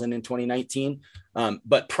 35,000 in 2019.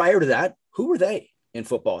 But prior to that, who were they in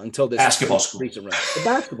football until this basketball school? Recent run? The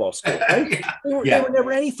basketball school, right? They were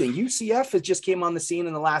never anything. UCF has just came on the scene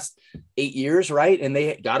in the last 8 years, right? And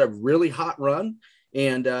they got a really hot run.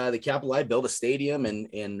 And the Capital I built a stadium,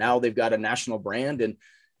 and now they've got a national brand. And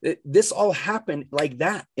this all happened like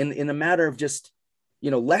that in a matter of just,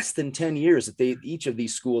 less than 10 years that each of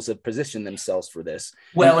these schools have positioned themselves for this.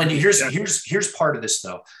 Well, and here's part of this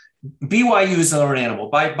though. BYU is another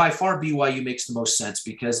animal. By far, BYU makes the most sense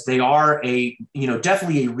because they are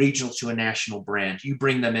definitely a regional to a national brand. You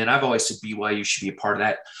bring them in. I've always said BYU should be a part of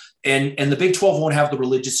that. And the Big 12 won't have the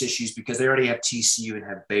religious issues because they already have TCU and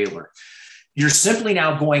have Baylor. You're simply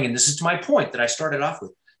now going, and this is to my point that I started off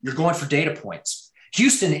with, you're going for data points.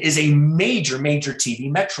 Houston is a major, major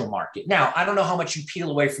TV metro market. Now, I don't know how much you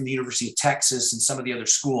peel away from the University of Texas and some of the other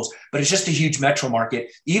schools, but it's just a huge metro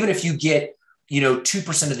market. Even if you get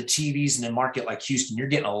 2% of the TVs in a market like Houston, you're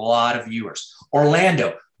getting a lot of viewers.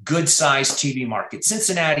 Orlando, good sized TV market.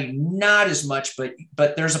 Cincinnati, not as much,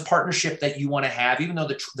 but there's a partnership that you want to have, even though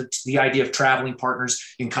the idea of traveling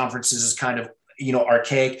partners in conferences is kind of,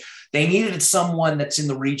 archaic. They needed someone that's in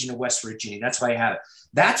the region of West Virginia. That's why I have it.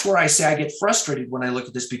 That's where I say I get frustrated when I look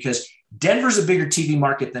at this, because Denver's a bigger TV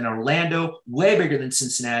market than Orlando, way bigger than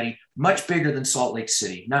Cincinnati, much bigger than Salt Lake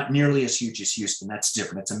City, not nearly as huge as Houston. That's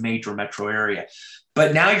different. It's a major metro area.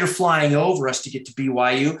 But now you're flying over us to get to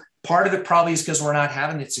BYU. Part of it probably is because we're not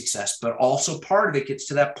having the success, but also part of it gets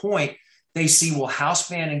to that point. They see, well, how's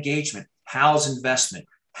fan engagement? How's investment?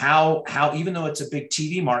 How even though it's a big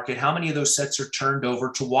TV market, how many of those sets are turned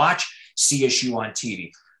over to watch CSU on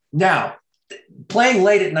TV? Now, playing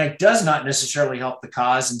late at night does not necessarily help the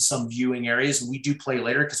cause in some viewing areas, and we do play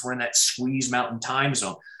later because we're in that squeeze mountain time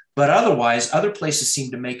zone. But otherwise, other places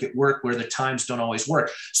seem to make it work where the times don't always work.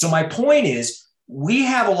 So my point is, we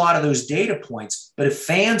have a lot of those data points, but if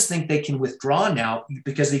fans think they can withdraw now,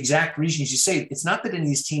 because the exact reasons you say, it's not that any of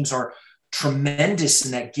these teams are tremendous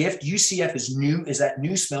in that gift. UCF is that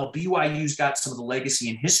new smell. BYU's got some of the legacy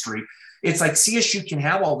and history. It's like CSU can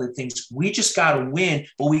have all the things. We just got to win,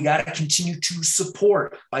 but we got to continue to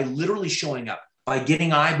support by literally showing up, by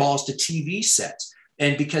getting eyeballs to TV sets.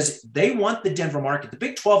 And because they want the Denver market, the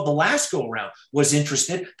Big 12, the last go around, was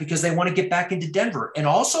interested because they want to get back into Denver. And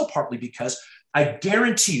also partly because I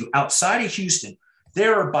guarantee you, outside of Houston,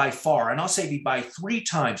 there are by far, and I'll say by 3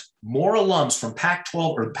 times more alums from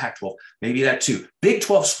Pac-12, maybe that too, Big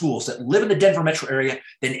 12 schools that live in the Denver metro area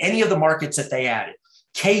than any of the markets that they added.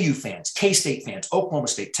 KU fans, K-State fans, Oklahoma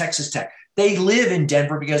State, Texas Tech, they live in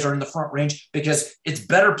Denver because they're in the Front Range, because it's a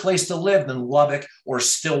better place to live than Lubbock or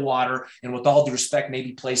Stillwater. And with all due respect,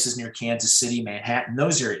 maybe places near Kansas City, Manhattan,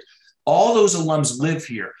 those areas. All those alums live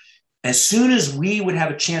here. As soon as we would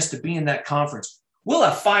have a chance to be in that conference, we'll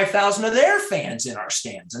have 5,000 of their fans in our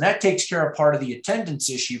stands. And that takes care of part of the attendance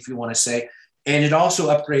issue, if you want to say. And it also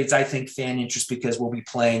upgrades, I think, fan interest because we'll be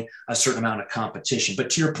playing a certain amount of competition.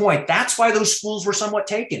 But to your point, that's why those schools were somewhat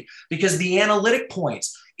taken, because the analytic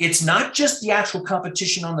points, it's not just the actual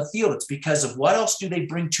competition on the field. It's because of what else do they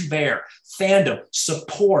bring to bear? Fandom,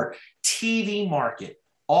 support, TV market.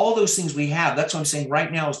 All those things we have. That's what I'm saying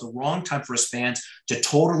right now is the wrong time for us fans to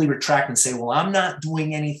totally retract and say, well, I'm not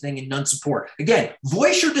doing anything and none support. Again,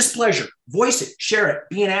 voice your displeasure, voice it, share it,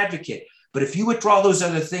 be an advocate. But if you withdraw those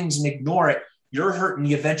other things and ignore it, you're hurting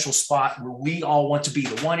the eventual spot where we all want to be,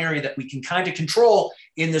 the one area that we can kind of control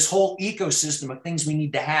in this whole ecosystem of things we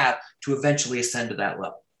need to have to eventually ascend to that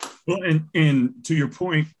level. Well, and to your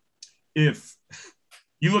point, if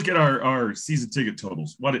you look at our season ticket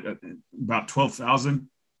totals, about 12,000?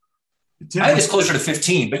 I think it's closer to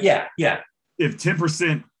 15, but yeah. If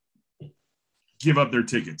 10% give up their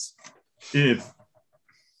tickets, if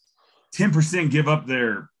 10% give up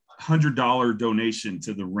their $100 donation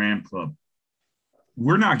to the Ram Club,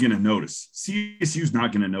 we're not going to notice. CSU's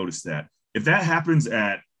not going to notice that. If that happens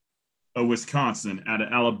at a Wisconsin, at a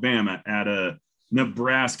Alabama, at a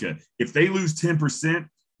Nebraska, if they lose 10%,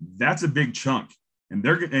 that's a big chunk, and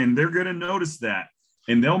they're going to notice that,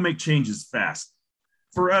 and they'll make changes fast.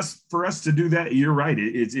 For us to do that, you're right.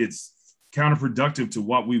 It's counterproductive to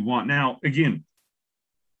what we want. Now, again,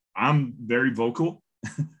 I'm very vocal.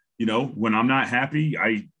 When I'm not happy,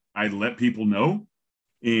 I let people know.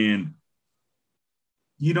 And,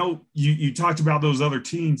 you talked about those other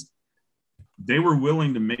teams. They were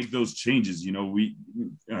willing to make those changes.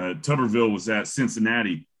 Tuberville was at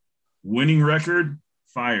Cincinnati, winning record,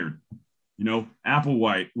 fired.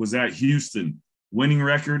 Applewhite was at Houston, winning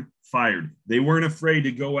record, fired. They weren't afraid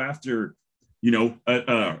to go after,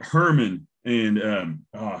 Herman and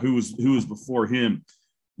who was before him,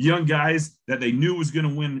 young guys that they knew was going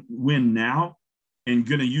to win now and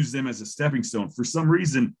going to use them as a stepping stone. For some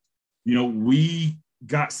reason, we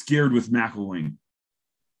got scared with McElwain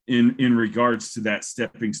in regards to that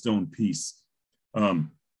stepping stone piece. And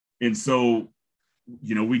so,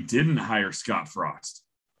 we didn't hire Scott Frost.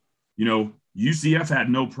 UCF had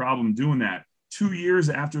no problem doing that. 2 years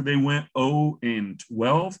after they went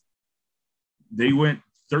 0-12, they went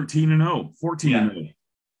 13-0, 14-0.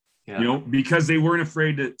 Yeah. Because they weren't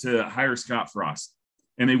afraid to hire Scott Frost,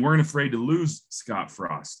 and they weren't afraid to lose Scott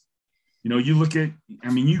Frost. You look at,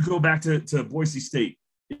 you go back to Boise State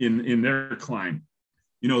in their climb.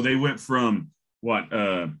 They went from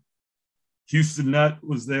Houston Nutt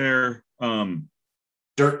was there.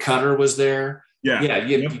 Dirk Cutter was there. Yeah.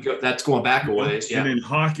 You go, that's going back a ways. Yeah. And then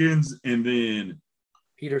Hawkins, and then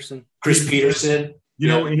Chris Peterson.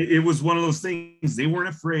 It was one of those things. They weren't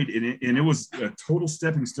afraid, and it was a total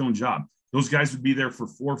stepping stone job. Those guys would be there for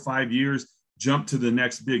 4 or 5 years, jump to the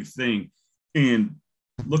next big thing, and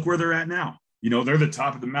look where they're at now. They're the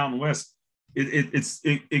top of the Mountain West.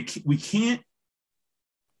 We can't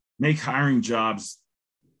make hiring jobs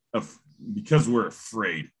because we're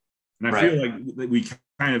afraid, and I feel like we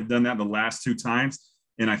kind of done that the last 2 times,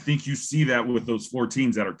 and I think you see that with those 4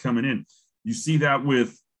 teams that are coming in. You see that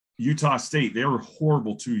with Utah State. They were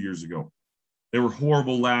horrible 2 years ago. They were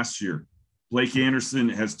horrible last year. Blake Anderson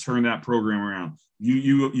has turned that program around.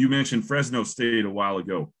 You mentioned Fresno State a while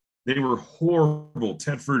ago. They were horrible.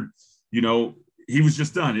 Tedford, he was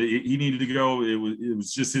just done. He needed to go. It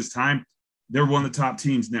was just his time. They're one of the top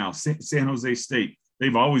teams now. San Jose State,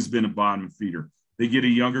 they've always been a bottom feeder. They get a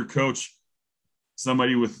younger coach,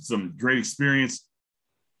 somebody with some great experience.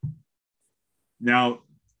 Now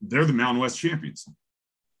they're the Mountain West champions.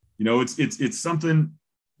 It's something,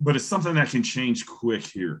 but it's something that can change quick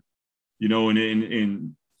here.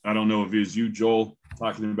 And I don't know if it was you, Joel,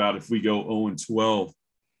 talking about if we go 0-12,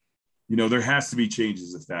 there has to be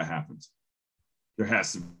changes if that happens. There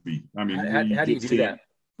has to be. How do you do that,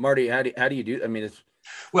 Marty? How do you do? It's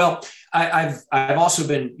well, I've also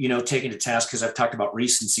been, taken to task because I've talked about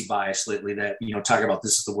recency bias lately, that, talk about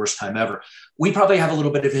this is the worst time ever. We probably have a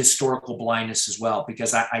little bit of historical blindness as well,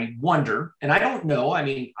 because I wonder, and I don't know,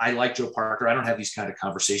 I like Joe Parker. I don't have these kind of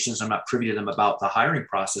conversations. I'm not privy to them about the hiring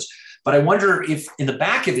process, but I wonder if in the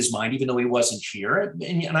back of his mind, even though he wasn't here,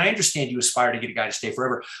 and I understand you aspire to get a guy to stay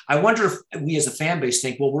forever, I wonder if we as a fan base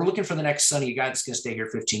think, well, we're looking for the next Sonny, a guy that's going to stay here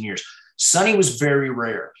 15 years. Sonny was very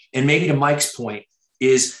rare. And maybe to Mike's point,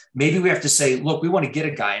 is maybe we have to say, look, we want to get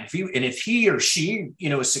a guy. And if he or she,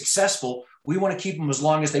 is successful, we want to keep them as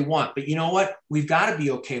long as they want. But you know what? We've got to be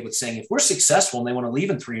okay with saying if we're successful and they want to leave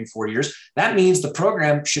in 3 and 4 years, that means the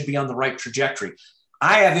program should be on the right trajectory.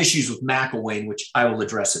 I have issues with McElwain, which I will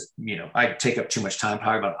address it. I take up too much time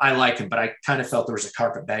talking about it. I like him, but I kind of felt there was a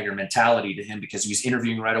carpetbagger mentality to him because he was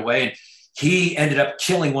interviewing right away. And he ended up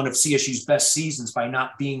killing one of CSU's best seasons by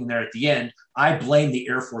not being there at the end. I blame the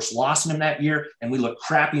Air Force loss in him that year, and we looked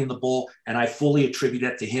crappy in the bowl, and I fully attribute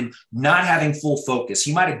that to him not having full focus.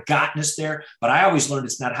 He might have gotten us there, but I always learned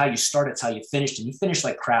it's not how you start, it's how you finished, and he finished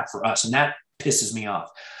like crap for us, and that pisses me off.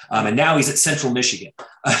 And now he's at Central Michigan.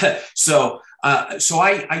 So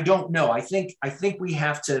I don't know. I think we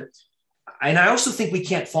have to. And I also think we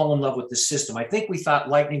can't fall in love with the system. I think we thought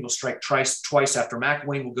lightning will strike twice after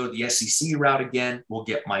McElwain. We'll go the SEC route again. We'll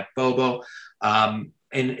get Mike Bobo.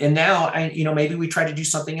 And now maybe we try to do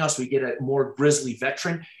something else. We get a more grizzly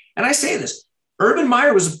veteran. And I say this, Urban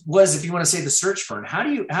Meyer was, if you want to say the search firm, how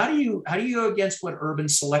do you go against what Urban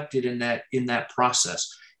selected in that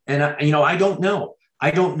process? And I don't know. I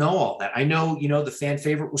don't know all that. I know, the fan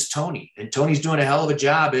favorite was Tony, and Tony's doing a hell of a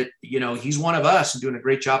job at, he's one of us and doing a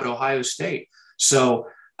great job at Ohio State. So,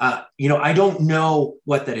 I don't know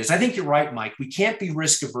what that is. I think you're right, Mike. We can't be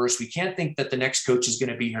risk averse. We can't think that the next coach is going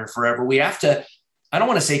to be here forever. We have to, I don't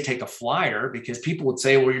want to say take a flyer, because people would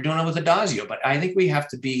say, well, you're doing it with Adazio, but I think we have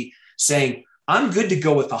to be saying, I'm good to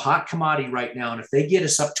go with the hot commodity right now. And if they get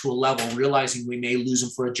us up to a level, realizing we may lose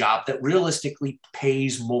them for a job that realistically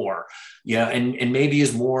pays more, and maybe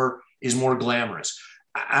is more glamorous.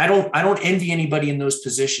 I don't envy anybody in those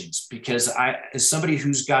positions, because as somebody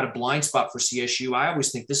who's got a blind spot for CSU, I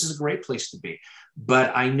always think this is a great place to be.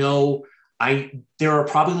 But I know there are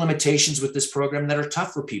probably limitations with this program that are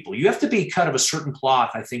tough for people. You have to be cut of a certain cloth,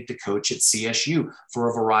 I think, to coach at CSU for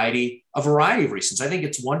a variety of reasons. I think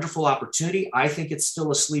it's a wonderful opportunity. I think it's still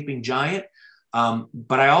a sleeping giant.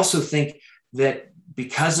 But I also think that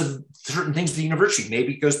because of certain things at the university,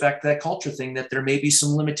 maybe it goes back to that culture thing, that there may be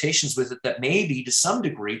some limitations with it that maybe to some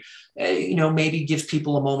degree, maybe gives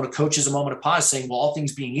people coaches a moment of pause, saying, well, all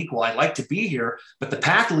things being equal, I'd like to be here, but the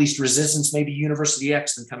path of least resistance may be University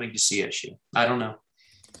X than coming to CSU. I don't know.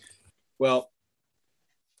 Well,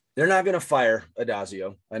 they're not going to fire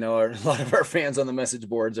Adazio. I know a lot of our fans on the message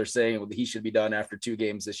boards are saying he should be done after 2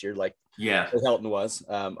 games this year, like Helton was.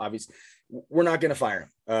 Obviously, we're not going to fire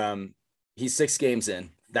him. He's 6 games in.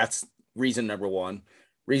 That's reason number 1.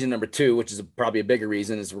 Reason number 2, which is probably a bigger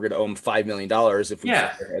reason, is we're going to owe him $5 million if we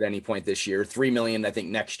at any point this year. $3 million, I think,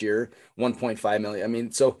 next year. $1.5 million. I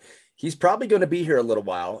mean, so he's probably going to be here a little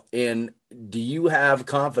while. And do you have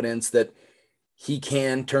confidence that he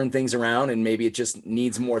can turn things around, and maybe it just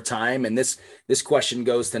needs more time? And this question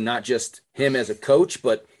goes to not just him as a coach,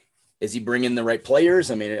 but is he bringing the right players?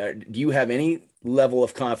 I mean, do you have any level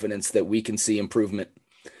of confidence that we can see improvement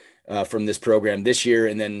from this program this year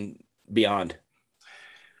and then beyond?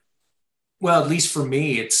 Well, at least for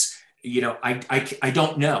me, it's, I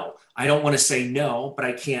don't know. I don't want to say no, but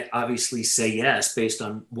I can't obviously say yes based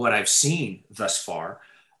on what I've seen thus far.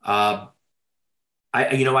 I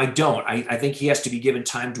don't. I think he has to be given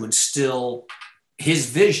time to instill his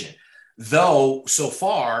vision, though so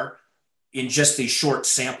far in just a short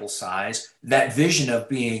sample size, that vision of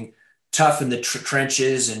being tough in the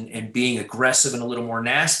trenches and being aggressive and a little more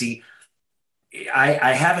nasty,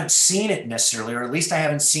 I haven't seen it necessarily, or at least I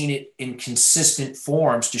haven't seen it in consistent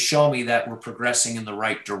forms to show me that we're progressing in the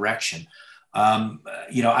right direction. I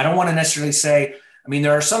don't want to necessarily say,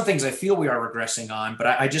 there are some things I feel we are regressing on, but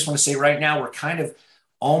I just want to say right now, we're kind of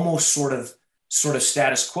almost sort of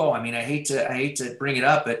status quo. I hate to bring it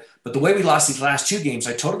up, but the way we lost these last 2 games,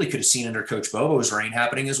 I totally could have seen under Coach Bobo's reign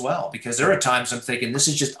happening as well, because there are times I'm thinking this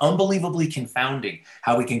is just unbelievably confounding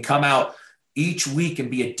how we can come out each week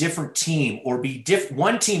and be a different team, or be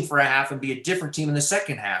one team for a half and be a different team in the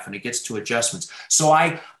second half, and it gets to adjustments. So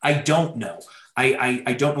I don't know.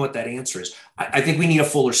 I don't know what that answer is. I think we need a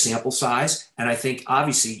fuller sample size, and I think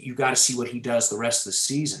obviously you got to see what he does the rest of the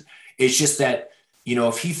season. It's just that,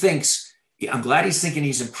 if he thinks, I'm glad he's thinking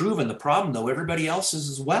he's improving. The problem, though, everybody else is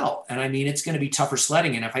as well. And it's going to be tougher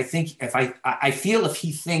sledding. And I feel if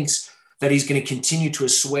he thinks that he's going to continue to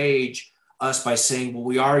assuage us by saying, well,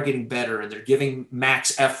 we are getting better and they're giving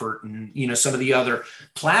max effort and, some of the other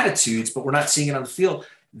platitudes, but we're not seeing it on the field,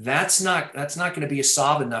 that's not going to be a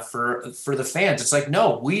solve enough for the fans. It's like,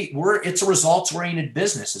 no, it's a results oriented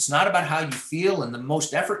business. It's not about how you feel and the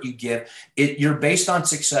most effort you give. You're based on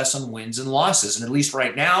success on wins and losses. And at least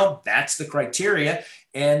right now, that's the criteria.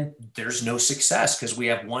 And there's no success because we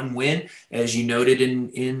have 1 win, as you noted,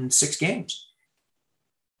 in 6 games.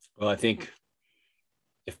 Well, I think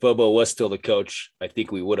if Bobo was still the coach, I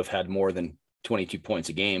think we would have had more than 22 points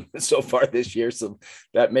a game so far this year. So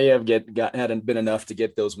that may have hadn't been enough to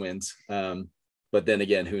get those wins. But then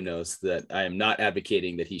again, who knows? That I am not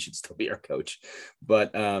advocating that he should still be our coach.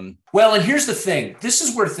 But well, and here's the thing. This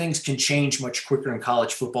is where things can change much quicker in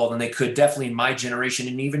college football than they could definitely in my generation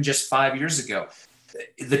and even just 5 years ago.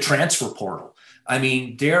 The transfer portal.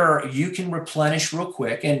 You can replenish real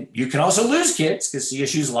quick, and you can also lose kids because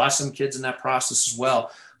CSU's lost some kids in that process as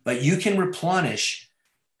well. But you can replenish,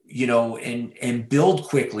 and build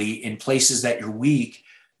quickly in places that you're weak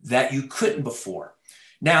that you couldn't before.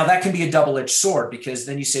 Now, that can be a double-edged sword, because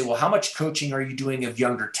then you say, well, how much coaching are you doing of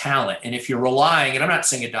younger talent? And if you're relying, and I'm not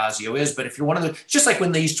saying Adazio is, but if you're one of the, just like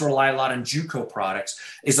when they used to rely a lot on JUCO products,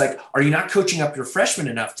 is like, are you not coaching up your freshmen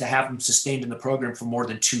enough to have them sustained in the program for more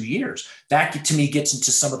than 2 years? That, to me, gets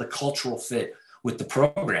into some of the cultural fit with the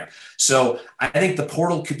program. So I think the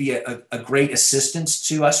portal could be a great assistance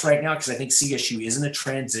to us right now, because I think CSU is in a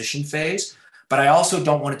transition phase, but I also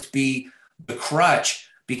don't want it to be the crutch,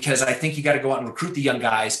 because I think you got to go out and recruit the young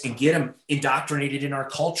guys and get them indoctrinated in our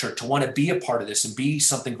culture to want to be a part of this and be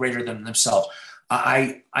something greater than themselves.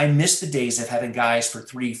 I miss the days of having guys for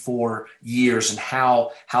 3-4 years and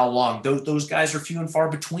how long. Those guys are few and far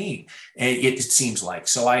between, it seems like.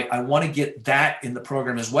 So I want to get that in the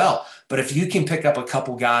program as well. But if you can pick up a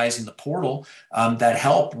couple guys in the portal that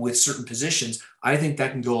help with certain positions, I think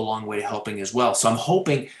that can go a long way to helping as well. So I'm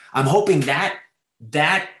hoping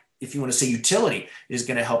that if you want to say utility is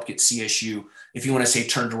going to help get CSU, if you want to say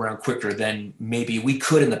turned around quicker than maybe we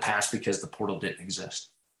could in the past because the portal didn't exist.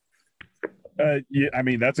 Yeah, I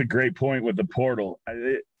mean, that's a great point with the portal.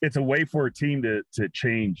 It's a way for a team to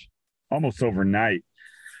change almost overnight.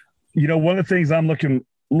 One of the things I'm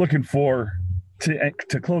looking for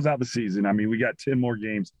to close out the season, I mean, we got 10 more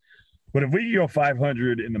games, but if we go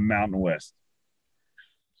 500 in the Mountain West,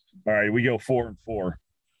 all right, we go 4-4,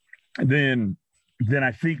 then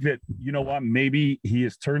I think that, you know what, maybe he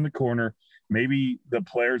has turned the corner. Maybe the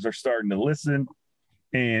players are starting to listen,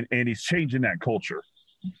 and he's changing that culture.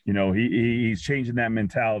 He's changing that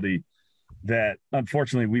mentality that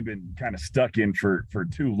unfortunately we've been kind of stuck in for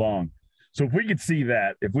too long. So if we could see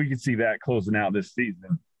that closing out this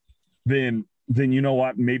season, then you know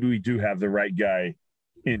what, maybe we do have the right guy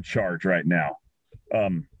in charge right now.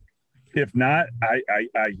 If not,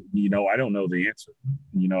 I don't know the answer.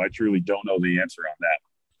 I truly don't know the answer on that.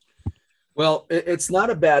 Well, it's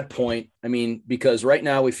not a bad point. I mean, because right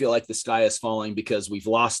now we feel like the sky is falling because we've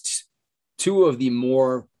lost two of the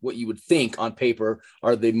more, what you would think on paper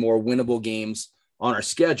are the more winnable games on our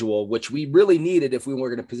schedule, which we really needed if we were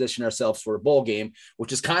going to position ourselves for a bowl game,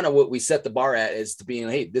 which is kind of what we set the bar at, is to being,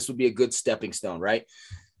 hey, this would be a good stepping stone, right?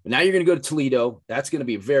 But now you're going to go to Toledo. That's going to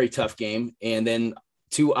be a very tough game. And then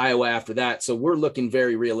to Iowa after that. So we're looking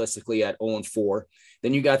very realistically at 0-4.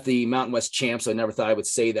 Then you got the Mountain West champs. I never thought I would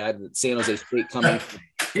say that. San Jose State coming,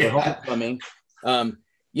 homecoming.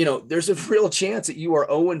 There's a real chance that you are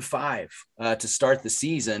 0-5 to start the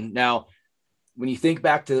season. Now, when you think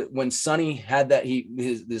back to when Sonny had that,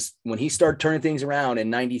 when he started turning things around in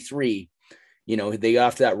 93, they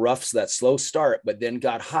got off that slow start, but then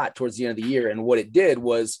got hot towards the end of the year. And what it did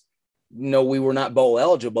was, we were not bowl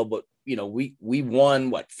eligible, but we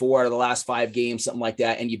won 4 out of the last 5 games, something like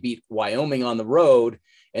that. And you beat Wyoming on the road.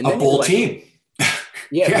 And then a bowl team.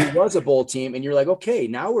 Yeah, it was a bowl team. And you're like, okay,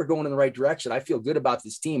 now we're going in the right direction. I feel good about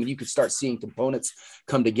this team. And you could start seeing components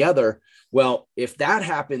come together. Well, if that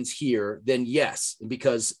happens here, then yes,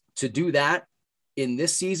 because to do that in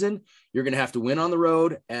this season, you're going to have to win on the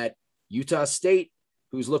road at Utah State,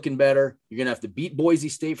 who's looking better. You're going to have to beat Boise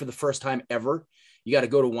State for the first time ever. You got to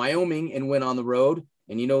go to Wyoming and win on the road.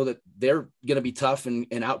 And you know that they're going to be tough and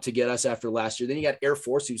out to get us after last year. Then you got Air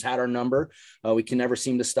Force, who's had our number. We can never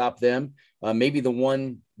seem to stop them. Maybe the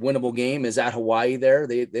one winnable game is at Hawaii there.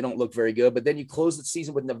 They don't look very good. But then you close the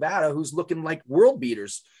season with Nevada, who's looking like world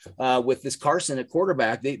beaters with this Carson at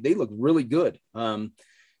quarterback. They look really good.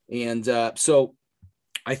 So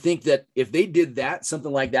I think that if they did that,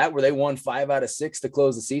 something like that, where they won 5 out of 6 to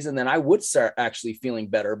close the season, then I would start actually feeling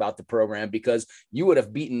better about the program, because you would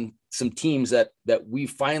have beaten some teams that we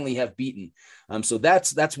finally have beaten. So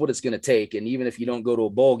that's what it's going to take. And even if you don't go to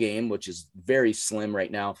a bowl game, which is very slim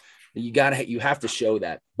right now, you have to show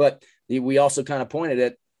that. But we also kind of pointed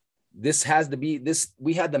at, this has to be this.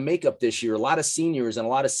 We had the makeup this year, a lot of seniors and a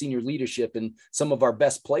lot of senior leadership, and some of our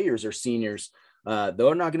best players are seniors.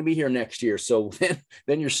 They're not going to be here next year. So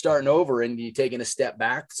then you're starting over and you're taking a step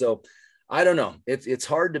back. So I don't know. It's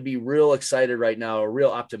hard to be real excited right now, or real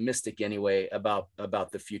optimistic anyway, about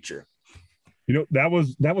the future. That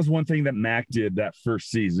was one thing that Mac did that first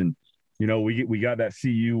season. We got that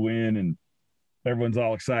CU win and everyone's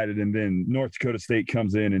all excited. And then North Dakota State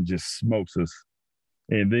comes in and just smokes us.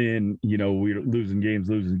 And then, we're losing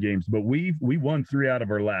games, but we won 3 out of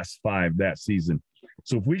our last 5 that season.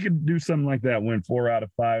 So if we could do something like that, win 4 out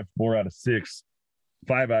of 5, 4 out of 6,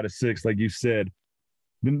 5 out of 6, like you said,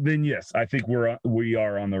 then yes, I think we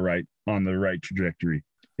are on the right trajectory.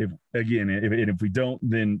 If we don't,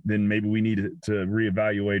 then maybe we need to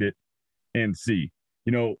reevaluate it and see.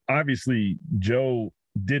 Obviously Joe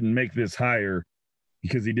didn't make this hire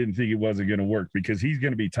because he didn't think it wasn't going to work, because he's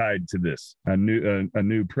going to be tied to this, a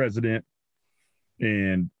new president,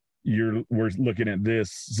 and we're looking at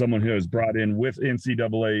this, someone who has brought in with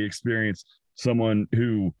NCAA experience, someone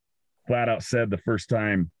who flat out said the first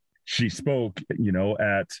time she spoke,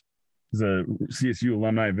 at the CSU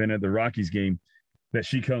alumni event at the Rockies game, that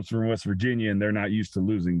she comes from West Virginia and they're not used to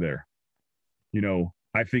losing there.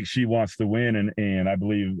 I think she wants to win, and I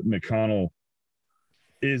believe McConnell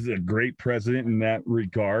is a great president in that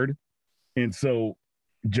regard. And so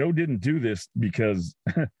Joe didn't do this because,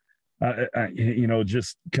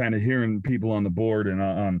 just kind of hearing people on the board and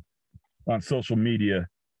on social media,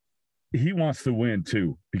 he wants to win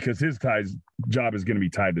too, because his job is going to be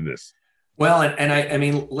tied to this. Well, and I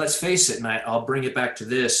mean, let's face it, and I'll bring it back to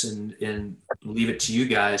this and leave it to you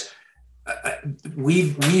guys.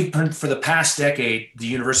 We've for the past decade, the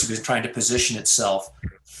university was trying to position itself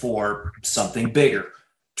for something bigger,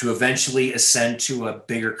 to eventually ascend to a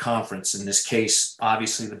bigger conference. In this case,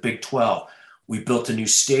 obviously the Big 12. We built a new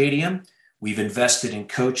stadium. We've invested in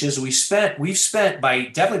coaches. We've spent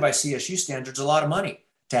definitely by CSU standards, a lot of money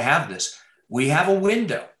to have this. We have a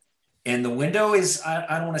window, and the window is,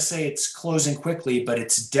 I don't want to say it's closing quickly, but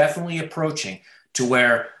it's definitely approaching to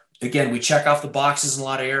where, again, we check off the boxes in a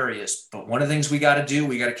lot of areas. But one of the things we got to do,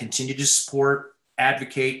 we got to continue to support,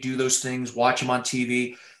 advocate, do those things, watch them on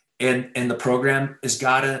TV. And the program has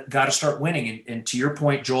got to start winning. And to your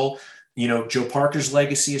point, Joel, Joe Parker's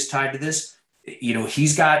legacy is tied to this.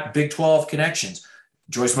 He's got Big 12 connections.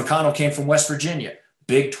 Joyce McConnell came from West Virginia,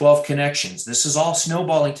 Big 12 connections. This is all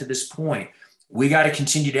snowballing to this point. We got to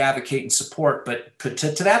continue to advocate and support. But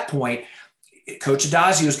to that point, Coach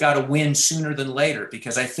Adazio's got to win sooner than later,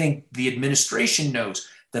 because I think the administration knows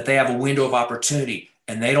that they have a window of opportunity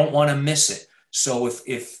and they don't want to miss it. So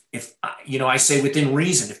if I say within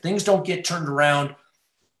reason, if things don't get turned around,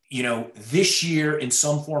 this year in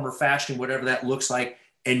some form or fashion, whatever that looks like,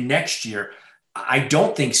 and next year, I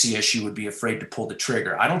don't think CSU would be afraid to pull the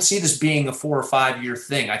trigger. I don't see this being a 4 or 5 year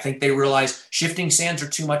thing. I think they realize shifting sands are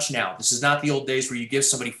too much now. This is not the old days where you give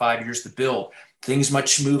somebody 5 years to build. Things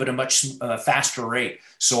move at a much faster rate.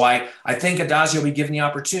 So I think Adazio will be given the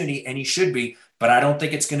opportunity, and he should be, but I don't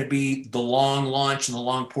think it's going to be the long launch and the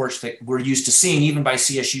long porch that we're used to seeing, even by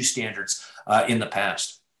CSU standards in the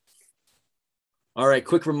past. All right,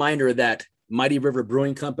 quick reminder that Mighty River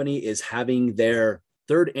Brewing Company is having their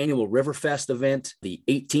third annual Riverfest event the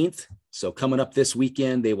 18th. So coming up this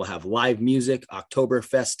weekend, they will have live music,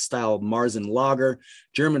 Oktoberfest style Marzen Lager,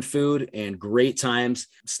 German food, and great times.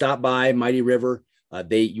 Stop by Mighty River. You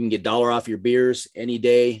can get $1 off your beers any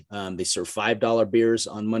day. They serve $5 beers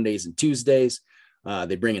on Mondays and Tuesdays.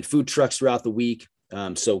 They bring in food trucks throughout the week.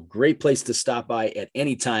 So great place to stop by at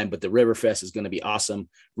any time, but the Riverfest is going to be awesome.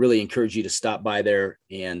 Really encourage you to stop by there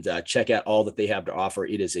and check out all that they have to offer.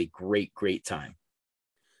 It is a great, great time.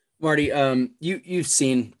 Marty, you've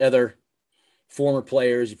seen other former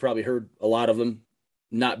players. You've probably heard a lot of them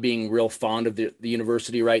not being real fond of the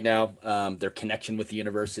university right now. Their connection with the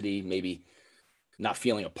university, maybe not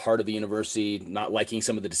feeling a part of the university, not liking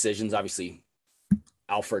some of the decisions. Obviously,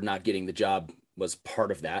 Alfred not getting the job was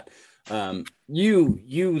part of that.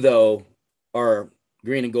 You though are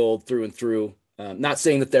green and gold through and through. Not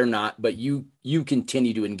saying that they're not, but you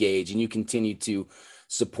continue to engage and you continue to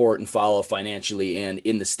support and follow financially and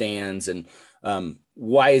in the stands. And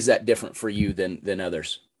why is that different for you than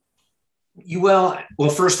others? Well,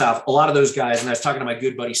 first off, a lot of those guys, and I was talking to my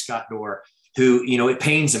good buddy Scott Dorr, who, it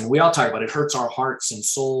pains him. We all talk about it. It hurts our hearts and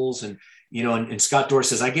souls. And, and Scott Dorr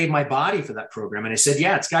says, I gave my body for that program. And I said,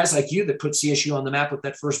 yeah, it's guys like you that put CSU on the map with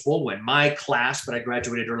that first bowl win. My class, but I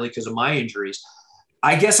graduated early because of my injuries.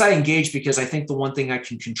 I guess I engaged because I think the one thing I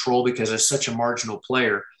can control, because I'm such a marginal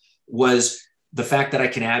player, was the fact that I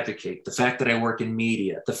can advocate, the fact that I work in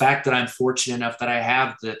media, the fact that I'm fortunate enough that I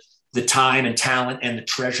have the time and talent and the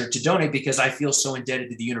treasure to donate, because I feel so indebted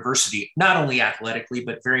to the university, not only athletically,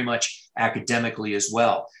 but very much academically as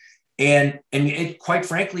well. And quite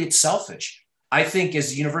frankly, it's selfish. I think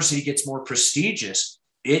as the university gets more prestigious,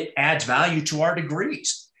 it adds value to our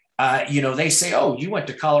degrees. They say, oh, you went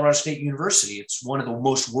to Colorado State University. It's one of the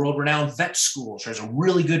most world-renowned vet schools. There's a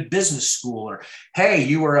really good business school. Or, hey,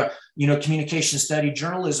 you were a, communication study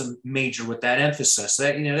journalism major with that emphasis.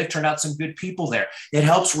 That, they've turned out some good people there. It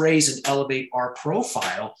helps raise and elevate our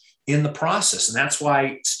profile in the process. And that's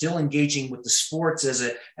why still engaging with the sports as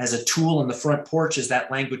a tool in the front porch is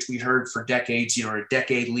that language we heard for decades, or a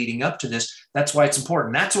decade leading up to this. That's why it's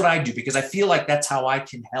important. That's what I do, because I feel like that's how I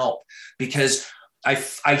can help, because I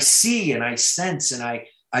see and I sense and I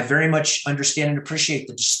very much understand and appreciate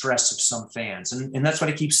the distress of some fans. And that's what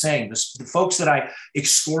I keep saying. The folks that I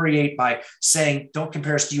excoriate by saying, don't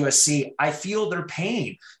compare us to USC, I feel their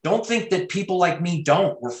pain. Don't think that people like me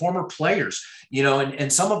don't. We're former players,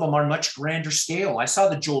 and some of them are much grander scale. I saw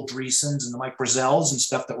the Joel Dreesens and the Mike Brazells and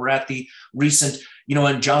stuff that were at the recent,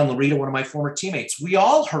 and John Larita, one of my former teammates. We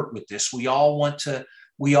all hurt with this. We all want to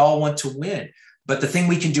win. But the thing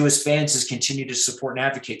we can do as fans is continue to support and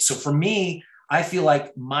advocate. So for me, I feel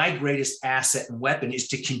like my greatest asset and weapon is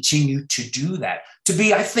to continue to do that, to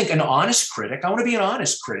be, I think, an honest critic. I want to be an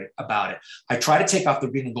honest critic about it. I try to take off the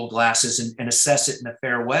green and gold glasses and assess it in a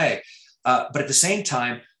fair way. But at the same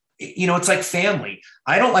time, it's like family.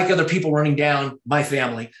 I don't like other people running down my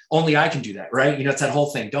family. Only I can do that, right? It's that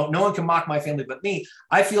whole thing. No one can mock my family but me.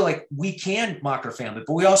 I feel like we can mock our family,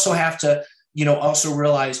 but we also have to, also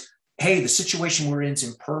realize, hey, the situation we're in is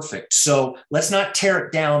imperfect. So let's not tear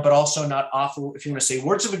it down, but also not offer, if you want to say,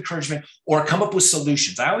 words of encouragement or come up with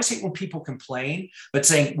solutions. I always hate when people complain, but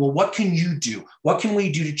saying, well, what can you do? What can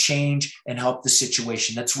we do to change and help the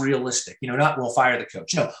situation that's realistic? Not we'll fire the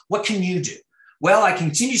coach. No, what can you do? Well, I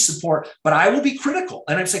continue support, but I will be critical.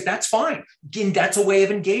 And I'm saying, that's fine. Again, that's a way of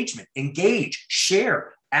engagement. Engage,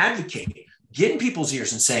 share, advocate, get in people's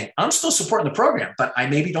ears and saying, I'm still supporting the program, but I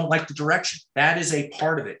maybe don't like the direction. That is a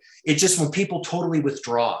part of it. It's just when people totally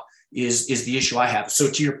withdraw is the issue I have. So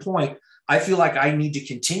to your point, I feel like I need to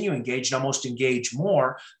continue engaged and almost engage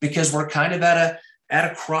more because we're kind of at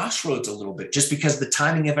a crossroads a little bit, just because the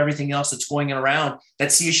timing of everything else that's going around that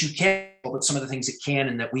CSU can't, but some of the things it can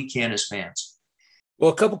and that we can as fans. Well,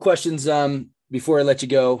 a couple questions before I let you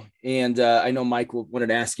go. And I know Mike wanted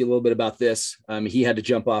to ask you a little bit about this. He had to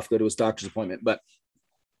jump off, go to his doctor's appointment. But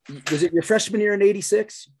was it your freshman year in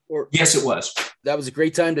 '86? Or yes, it was. That was a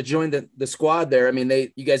great time to join the squad there. I mean,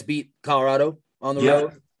 you guys beat Colorado on the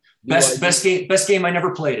road. Best game I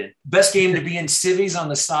never played in. Best game to be in civvies on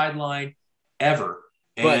the sideline ever.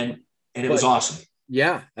 And it was awesome.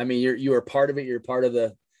 Yeah. I mean, you were part of it. You're part of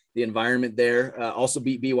the environment there. Also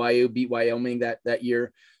beat BYU, beat Wyoming that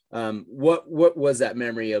year. What was that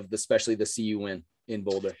memory of especially the CU win in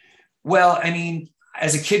Boulder? Well, I mean,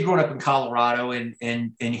 as a kid growing up in Colorado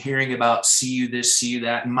and hearing about CU this, CU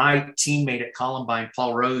that, and my teammate at Columbine,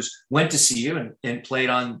 Paul Rose, went to CU and played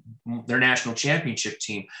on their national championship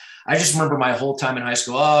team. I just remember my whole time in high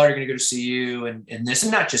school, you're going to go to CU and this,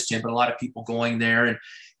 and not just him, but a lot of people going there.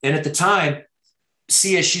 And at the time,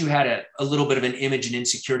 CSU had a little bit of an image and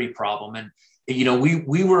insecurity problem. And,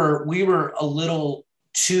 we were a little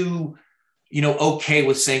too, okay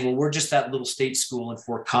with saying, well, we're just that little state school in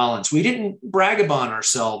Fort Collins. We didn't brag upon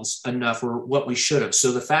ourselves enough or what we should have.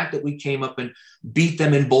 So the fact that we came up and beat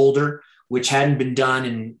them in Boulder, which hadn't been done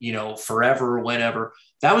in, forever or whenever,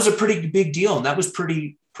 that was a pretty big deal. And that was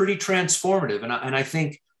pretty transformative. And I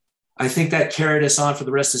think that carried us on for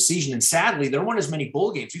the rest of the season. And sadly, there weren't as many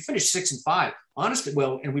bowl games. We finished 6-5. Honestly,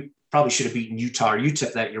 and we probably should have beaten Utah or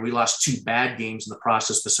UTEP that year. We lost 2 bad games in the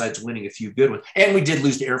process besides winning a few good ones. And we did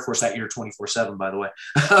lose to Air Force that year 24-7, by the way.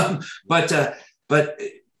 But that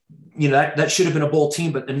should have been a bowl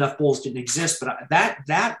team, but enough bowls didn't exist. But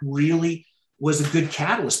that really was a good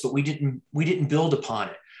catalyst, but we didn't build upon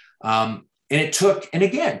it. And it took, and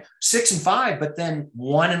again, 6-5, but then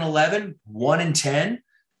 1-11, 1-10.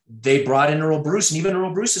 They brought in Earl Bruce, and even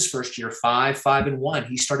Earl Bruce's first year, 5-1,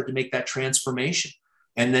 he started to make that transformation.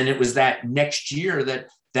 And then it was that next year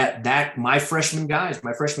that my freshman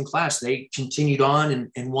class, they continued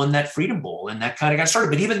on and won that Freedom Bowl, and that kind of got started.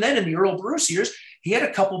 But even then, in the Earl Bruce years, he had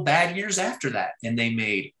a couple bad years after that, and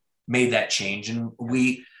they made that change. And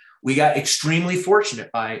we got extremely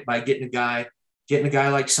fortunate by getting a guy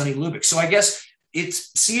like Sonny Lubick. So I guess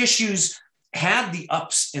it's CSU's had the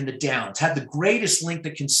ups and the downs, had the greatest link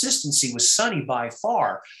to consistency with Sonny by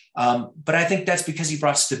far. But I think that's because he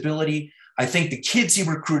brought stability. I think the kids he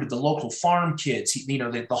recruited, the local farm kids,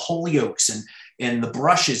 the Holyoaks and the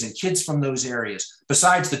Brushes and kids from those areas,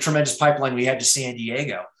 besides the tremendous pipeline we had to San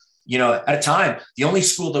Diego. At a time, the only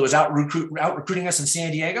school that was out recruiting us in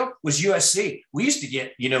San Diego was USC. We used to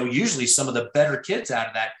get, usually some of the better kids out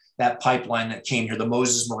of that pipeline that came here. The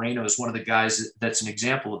Moses Moreno is one of the guys that's an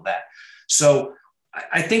example of that. So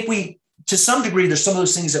I think to some degree, there's some of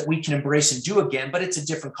those things that we can embrace and do again, but it's a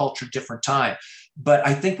different culture, different time. But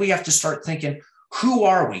I think we have to start thinking, who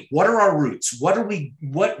are we? What are our roots? What are we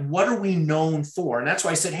known for? And that's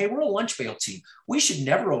why I said, hey, we're a lunch pail team. We should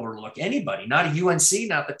never overlook anybody, not a UNC,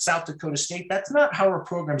 not the South Dakota State. That's not how our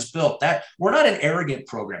program's built. We're not an arrogant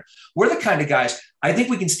program. We're the kind of guys, I think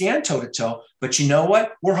we can stand toe to toe, but you know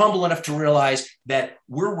what? We're humble enough to realize that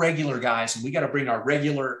we're regular guys and we got to bring our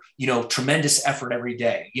regular, tremendous effort every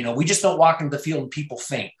day. We just don't walk into the field and people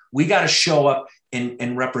faint. We got to show up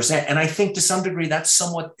and represent. And I think to some degree that's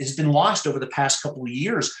somewhat has been lost over the past couple of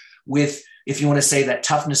years with, if you want to say, that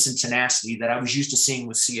toughness and tenacity that I was used to seeing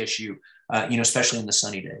with CSU, especially in the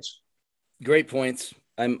sunny days. Great points.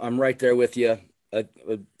 I'm right there with you. I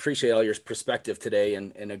appreciate all your perspective today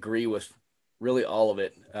and agree with really all of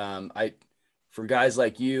it. For guys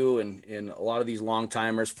like you and a lot of these long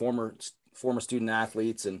timers, former student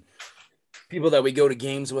athletes, and people that we go to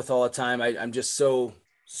games with all the time. I'm just so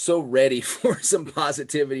ready for some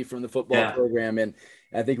positivity from the football program, and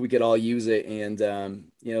I think we could all use it. And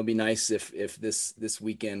it'd be nice if this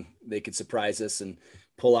weekend they could surprise us and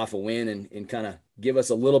pull off a win and kind of give us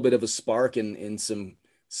a little bit of a spark and some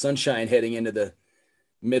sunshine heading into the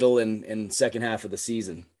middle and second half of the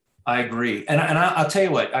season. I agree. And I'll tell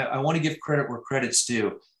you what, I want to give credit where credit's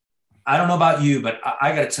due. I don't know about you, but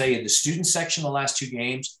I got to tell you, the student section the last 2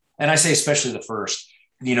 games, and I say especially the first,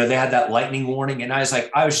 they had that lightning warning. And I was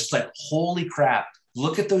just like, holy crap,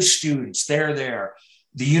 look at those students. They're there.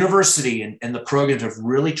 The university and the programs have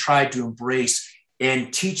really tried to embrace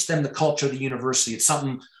and teach them the culture of the university. It's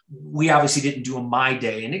something we obviously didn't do in my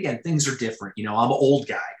day. And again, things are different. I'm an old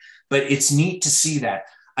guy, but it's neat to see that.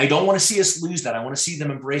 I don't want to see us lose that. I want to see them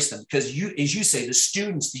embrace them because as you say, the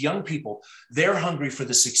students, the young people, they're hungry for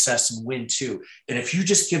the success and win too. And if you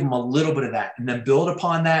just give them a little bit of that and then build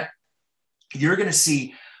upon that, you're going to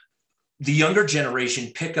see the younger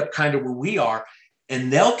generation pick up kind of where we are,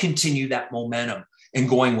 and they'll continue that momentum and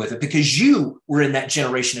going with it because you were in that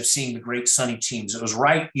generation of seeing the great Sunny teams. It was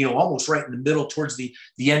right, almost right in the middle towards the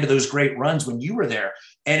end of those great runs when you were there.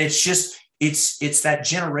 And it's just, it's that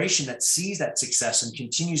generation that sees that success and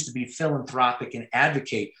continues to be philanthropic and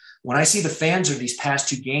advocate. When I see the fans of these past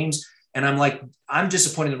 2 games, and I'm like, I'm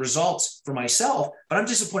disappointed in the results for myself, but I'm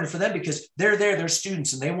disappointed for them because they're there, they're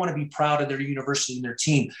students, and they want to be proud of their university and their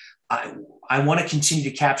team. I want to continue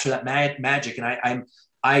to capture that magic, and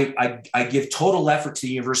I give total effort to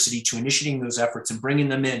the university to initiating those efforts and bringing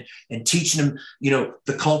them in and teaching them,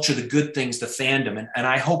 the culture, the good things, the fandom. And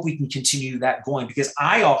I hope we can continue that going because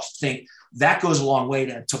I also think that goes a long way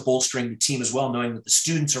to bolstering the team as well, knowing that the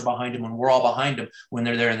students are behind them and we're all behind them when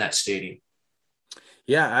they're there in that stadium.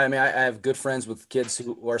 Yeah. I mean, I have good friends with kids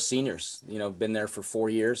who are seniors, been there for 4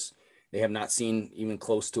 years. They have not seen even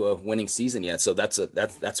close to a winning season yet. So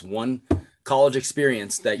that's one college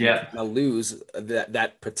experience that you lose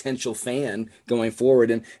that potential fan going forward.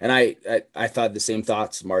 And I thought the same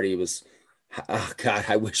thoughts, Marty. It was, oh God,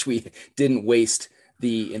 I wish we didn't waste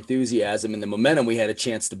the enthusiasm and the momentum we had a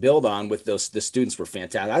chance to build on with those. The students were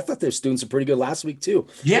fantastic. I thought their students were pretty good last week too.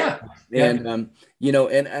 Yeah. And,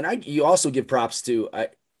 you also give props to, I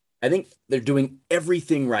think they're doing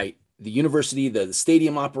everything right. The university, the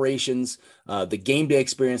stadium operations, the game day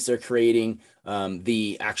experience they're creating,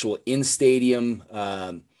 the actual in-stadium,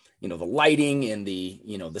 the lighting and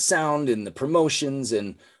the sound and the promotions.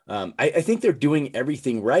 And I think they're doing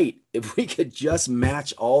everything right. If we could just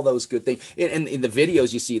match all those good things. And in the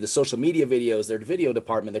videos you see, the social media videos, their video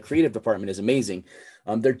department, the creative department is amazing.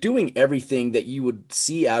 They're doing everything that you would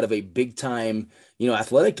see out of a big time,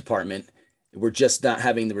 athletic department. We're just not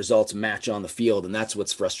having the results match on the field, and that's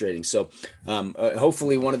what's frustrating. So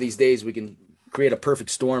hopefully one of these days we can create a perfect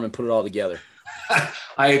storm and put it all together.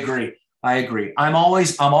 I agree. I'm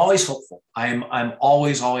always hopeful. I'm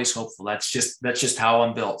always hopeful. That's just how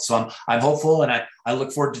I'm built. So I'm hopeful, and I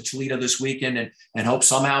look forward to Toledo this weekend and hope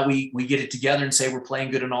somehow we get it together and say we're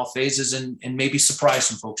playing good in all phases and maybe surprise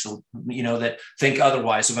some folks, that think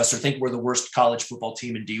otherwise of us or think we're the worst college football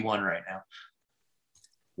team in D1 right now.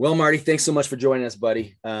 Well, Marty, thanks so much for joining us,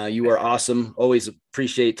 buddy. You are awesome. Always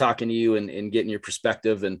appreciate talking to you and getting your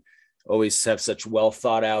perspective, and always have such well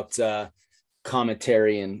thought out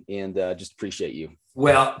commentary and just appreciate you.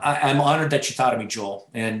 Well, I'm honored that you thought of me, Joel.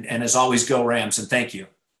 And as always, go Rams, and thank you.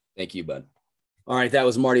 Thank you, bud. All right. That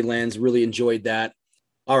was Marty Lenz. Really enjoyed that.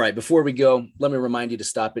 All right. Before we go, let me remind you to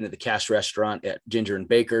stop into the Cash Restaurant at Ginger and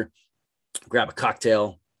Baker, grab a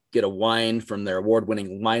cocktail, get a wine from their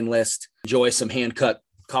award-winning wine list, enjoy some hand-cut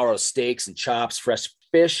Colorado steaks and chops, fresh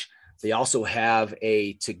fish. They also have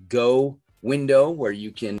a to-go window where you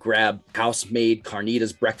can grab house-made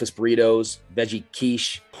carnitas, breakfast burritos, veggie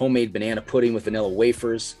quiche, homemade banana pudding with vanilla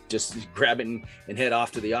wafers. Just grab it and head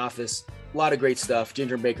off to the office. A lot of great stuff.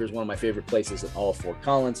 Ginger and Baker is one of my favorite places in all of Fort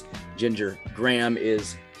Collins. Ginger Graham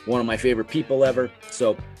is one of my favorite people ever.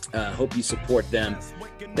 So hope you support them.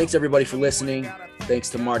 Thanks everybody for listening. Thanks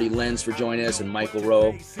to Marty Lenz for joining us and Michael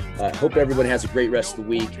Rowe. Hope everybody has a great rest of the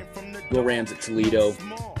week. Go Rams at Toledo.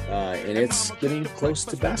 And it's getting close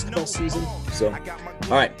to basketball season. So,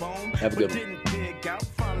 all right. Have a good one.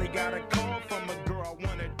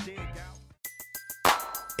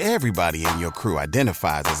 Everybody in your crew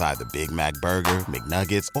identifies as either Big Mac Burger,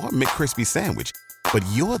 McNuggets, or McCrispy Sandwich. But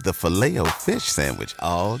you're the Filet-O-Fish Sandwich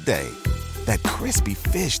all day. That crispy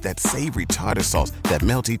fish, that savory tartar sauce, that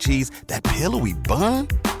melty cheese, that pillowy bun.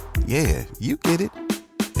 Yeah, you get it.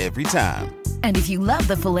 Every time. And if you love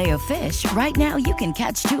the Filet-O-Fish, right now you can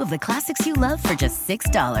catch 2 of the classics you love for just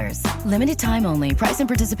 $6. Limited time only. Price and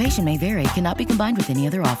participation may vary. Cannot be combined with any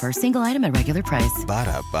other offer. Single item at regular price.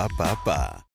 Ba-da-ba-ba-ba.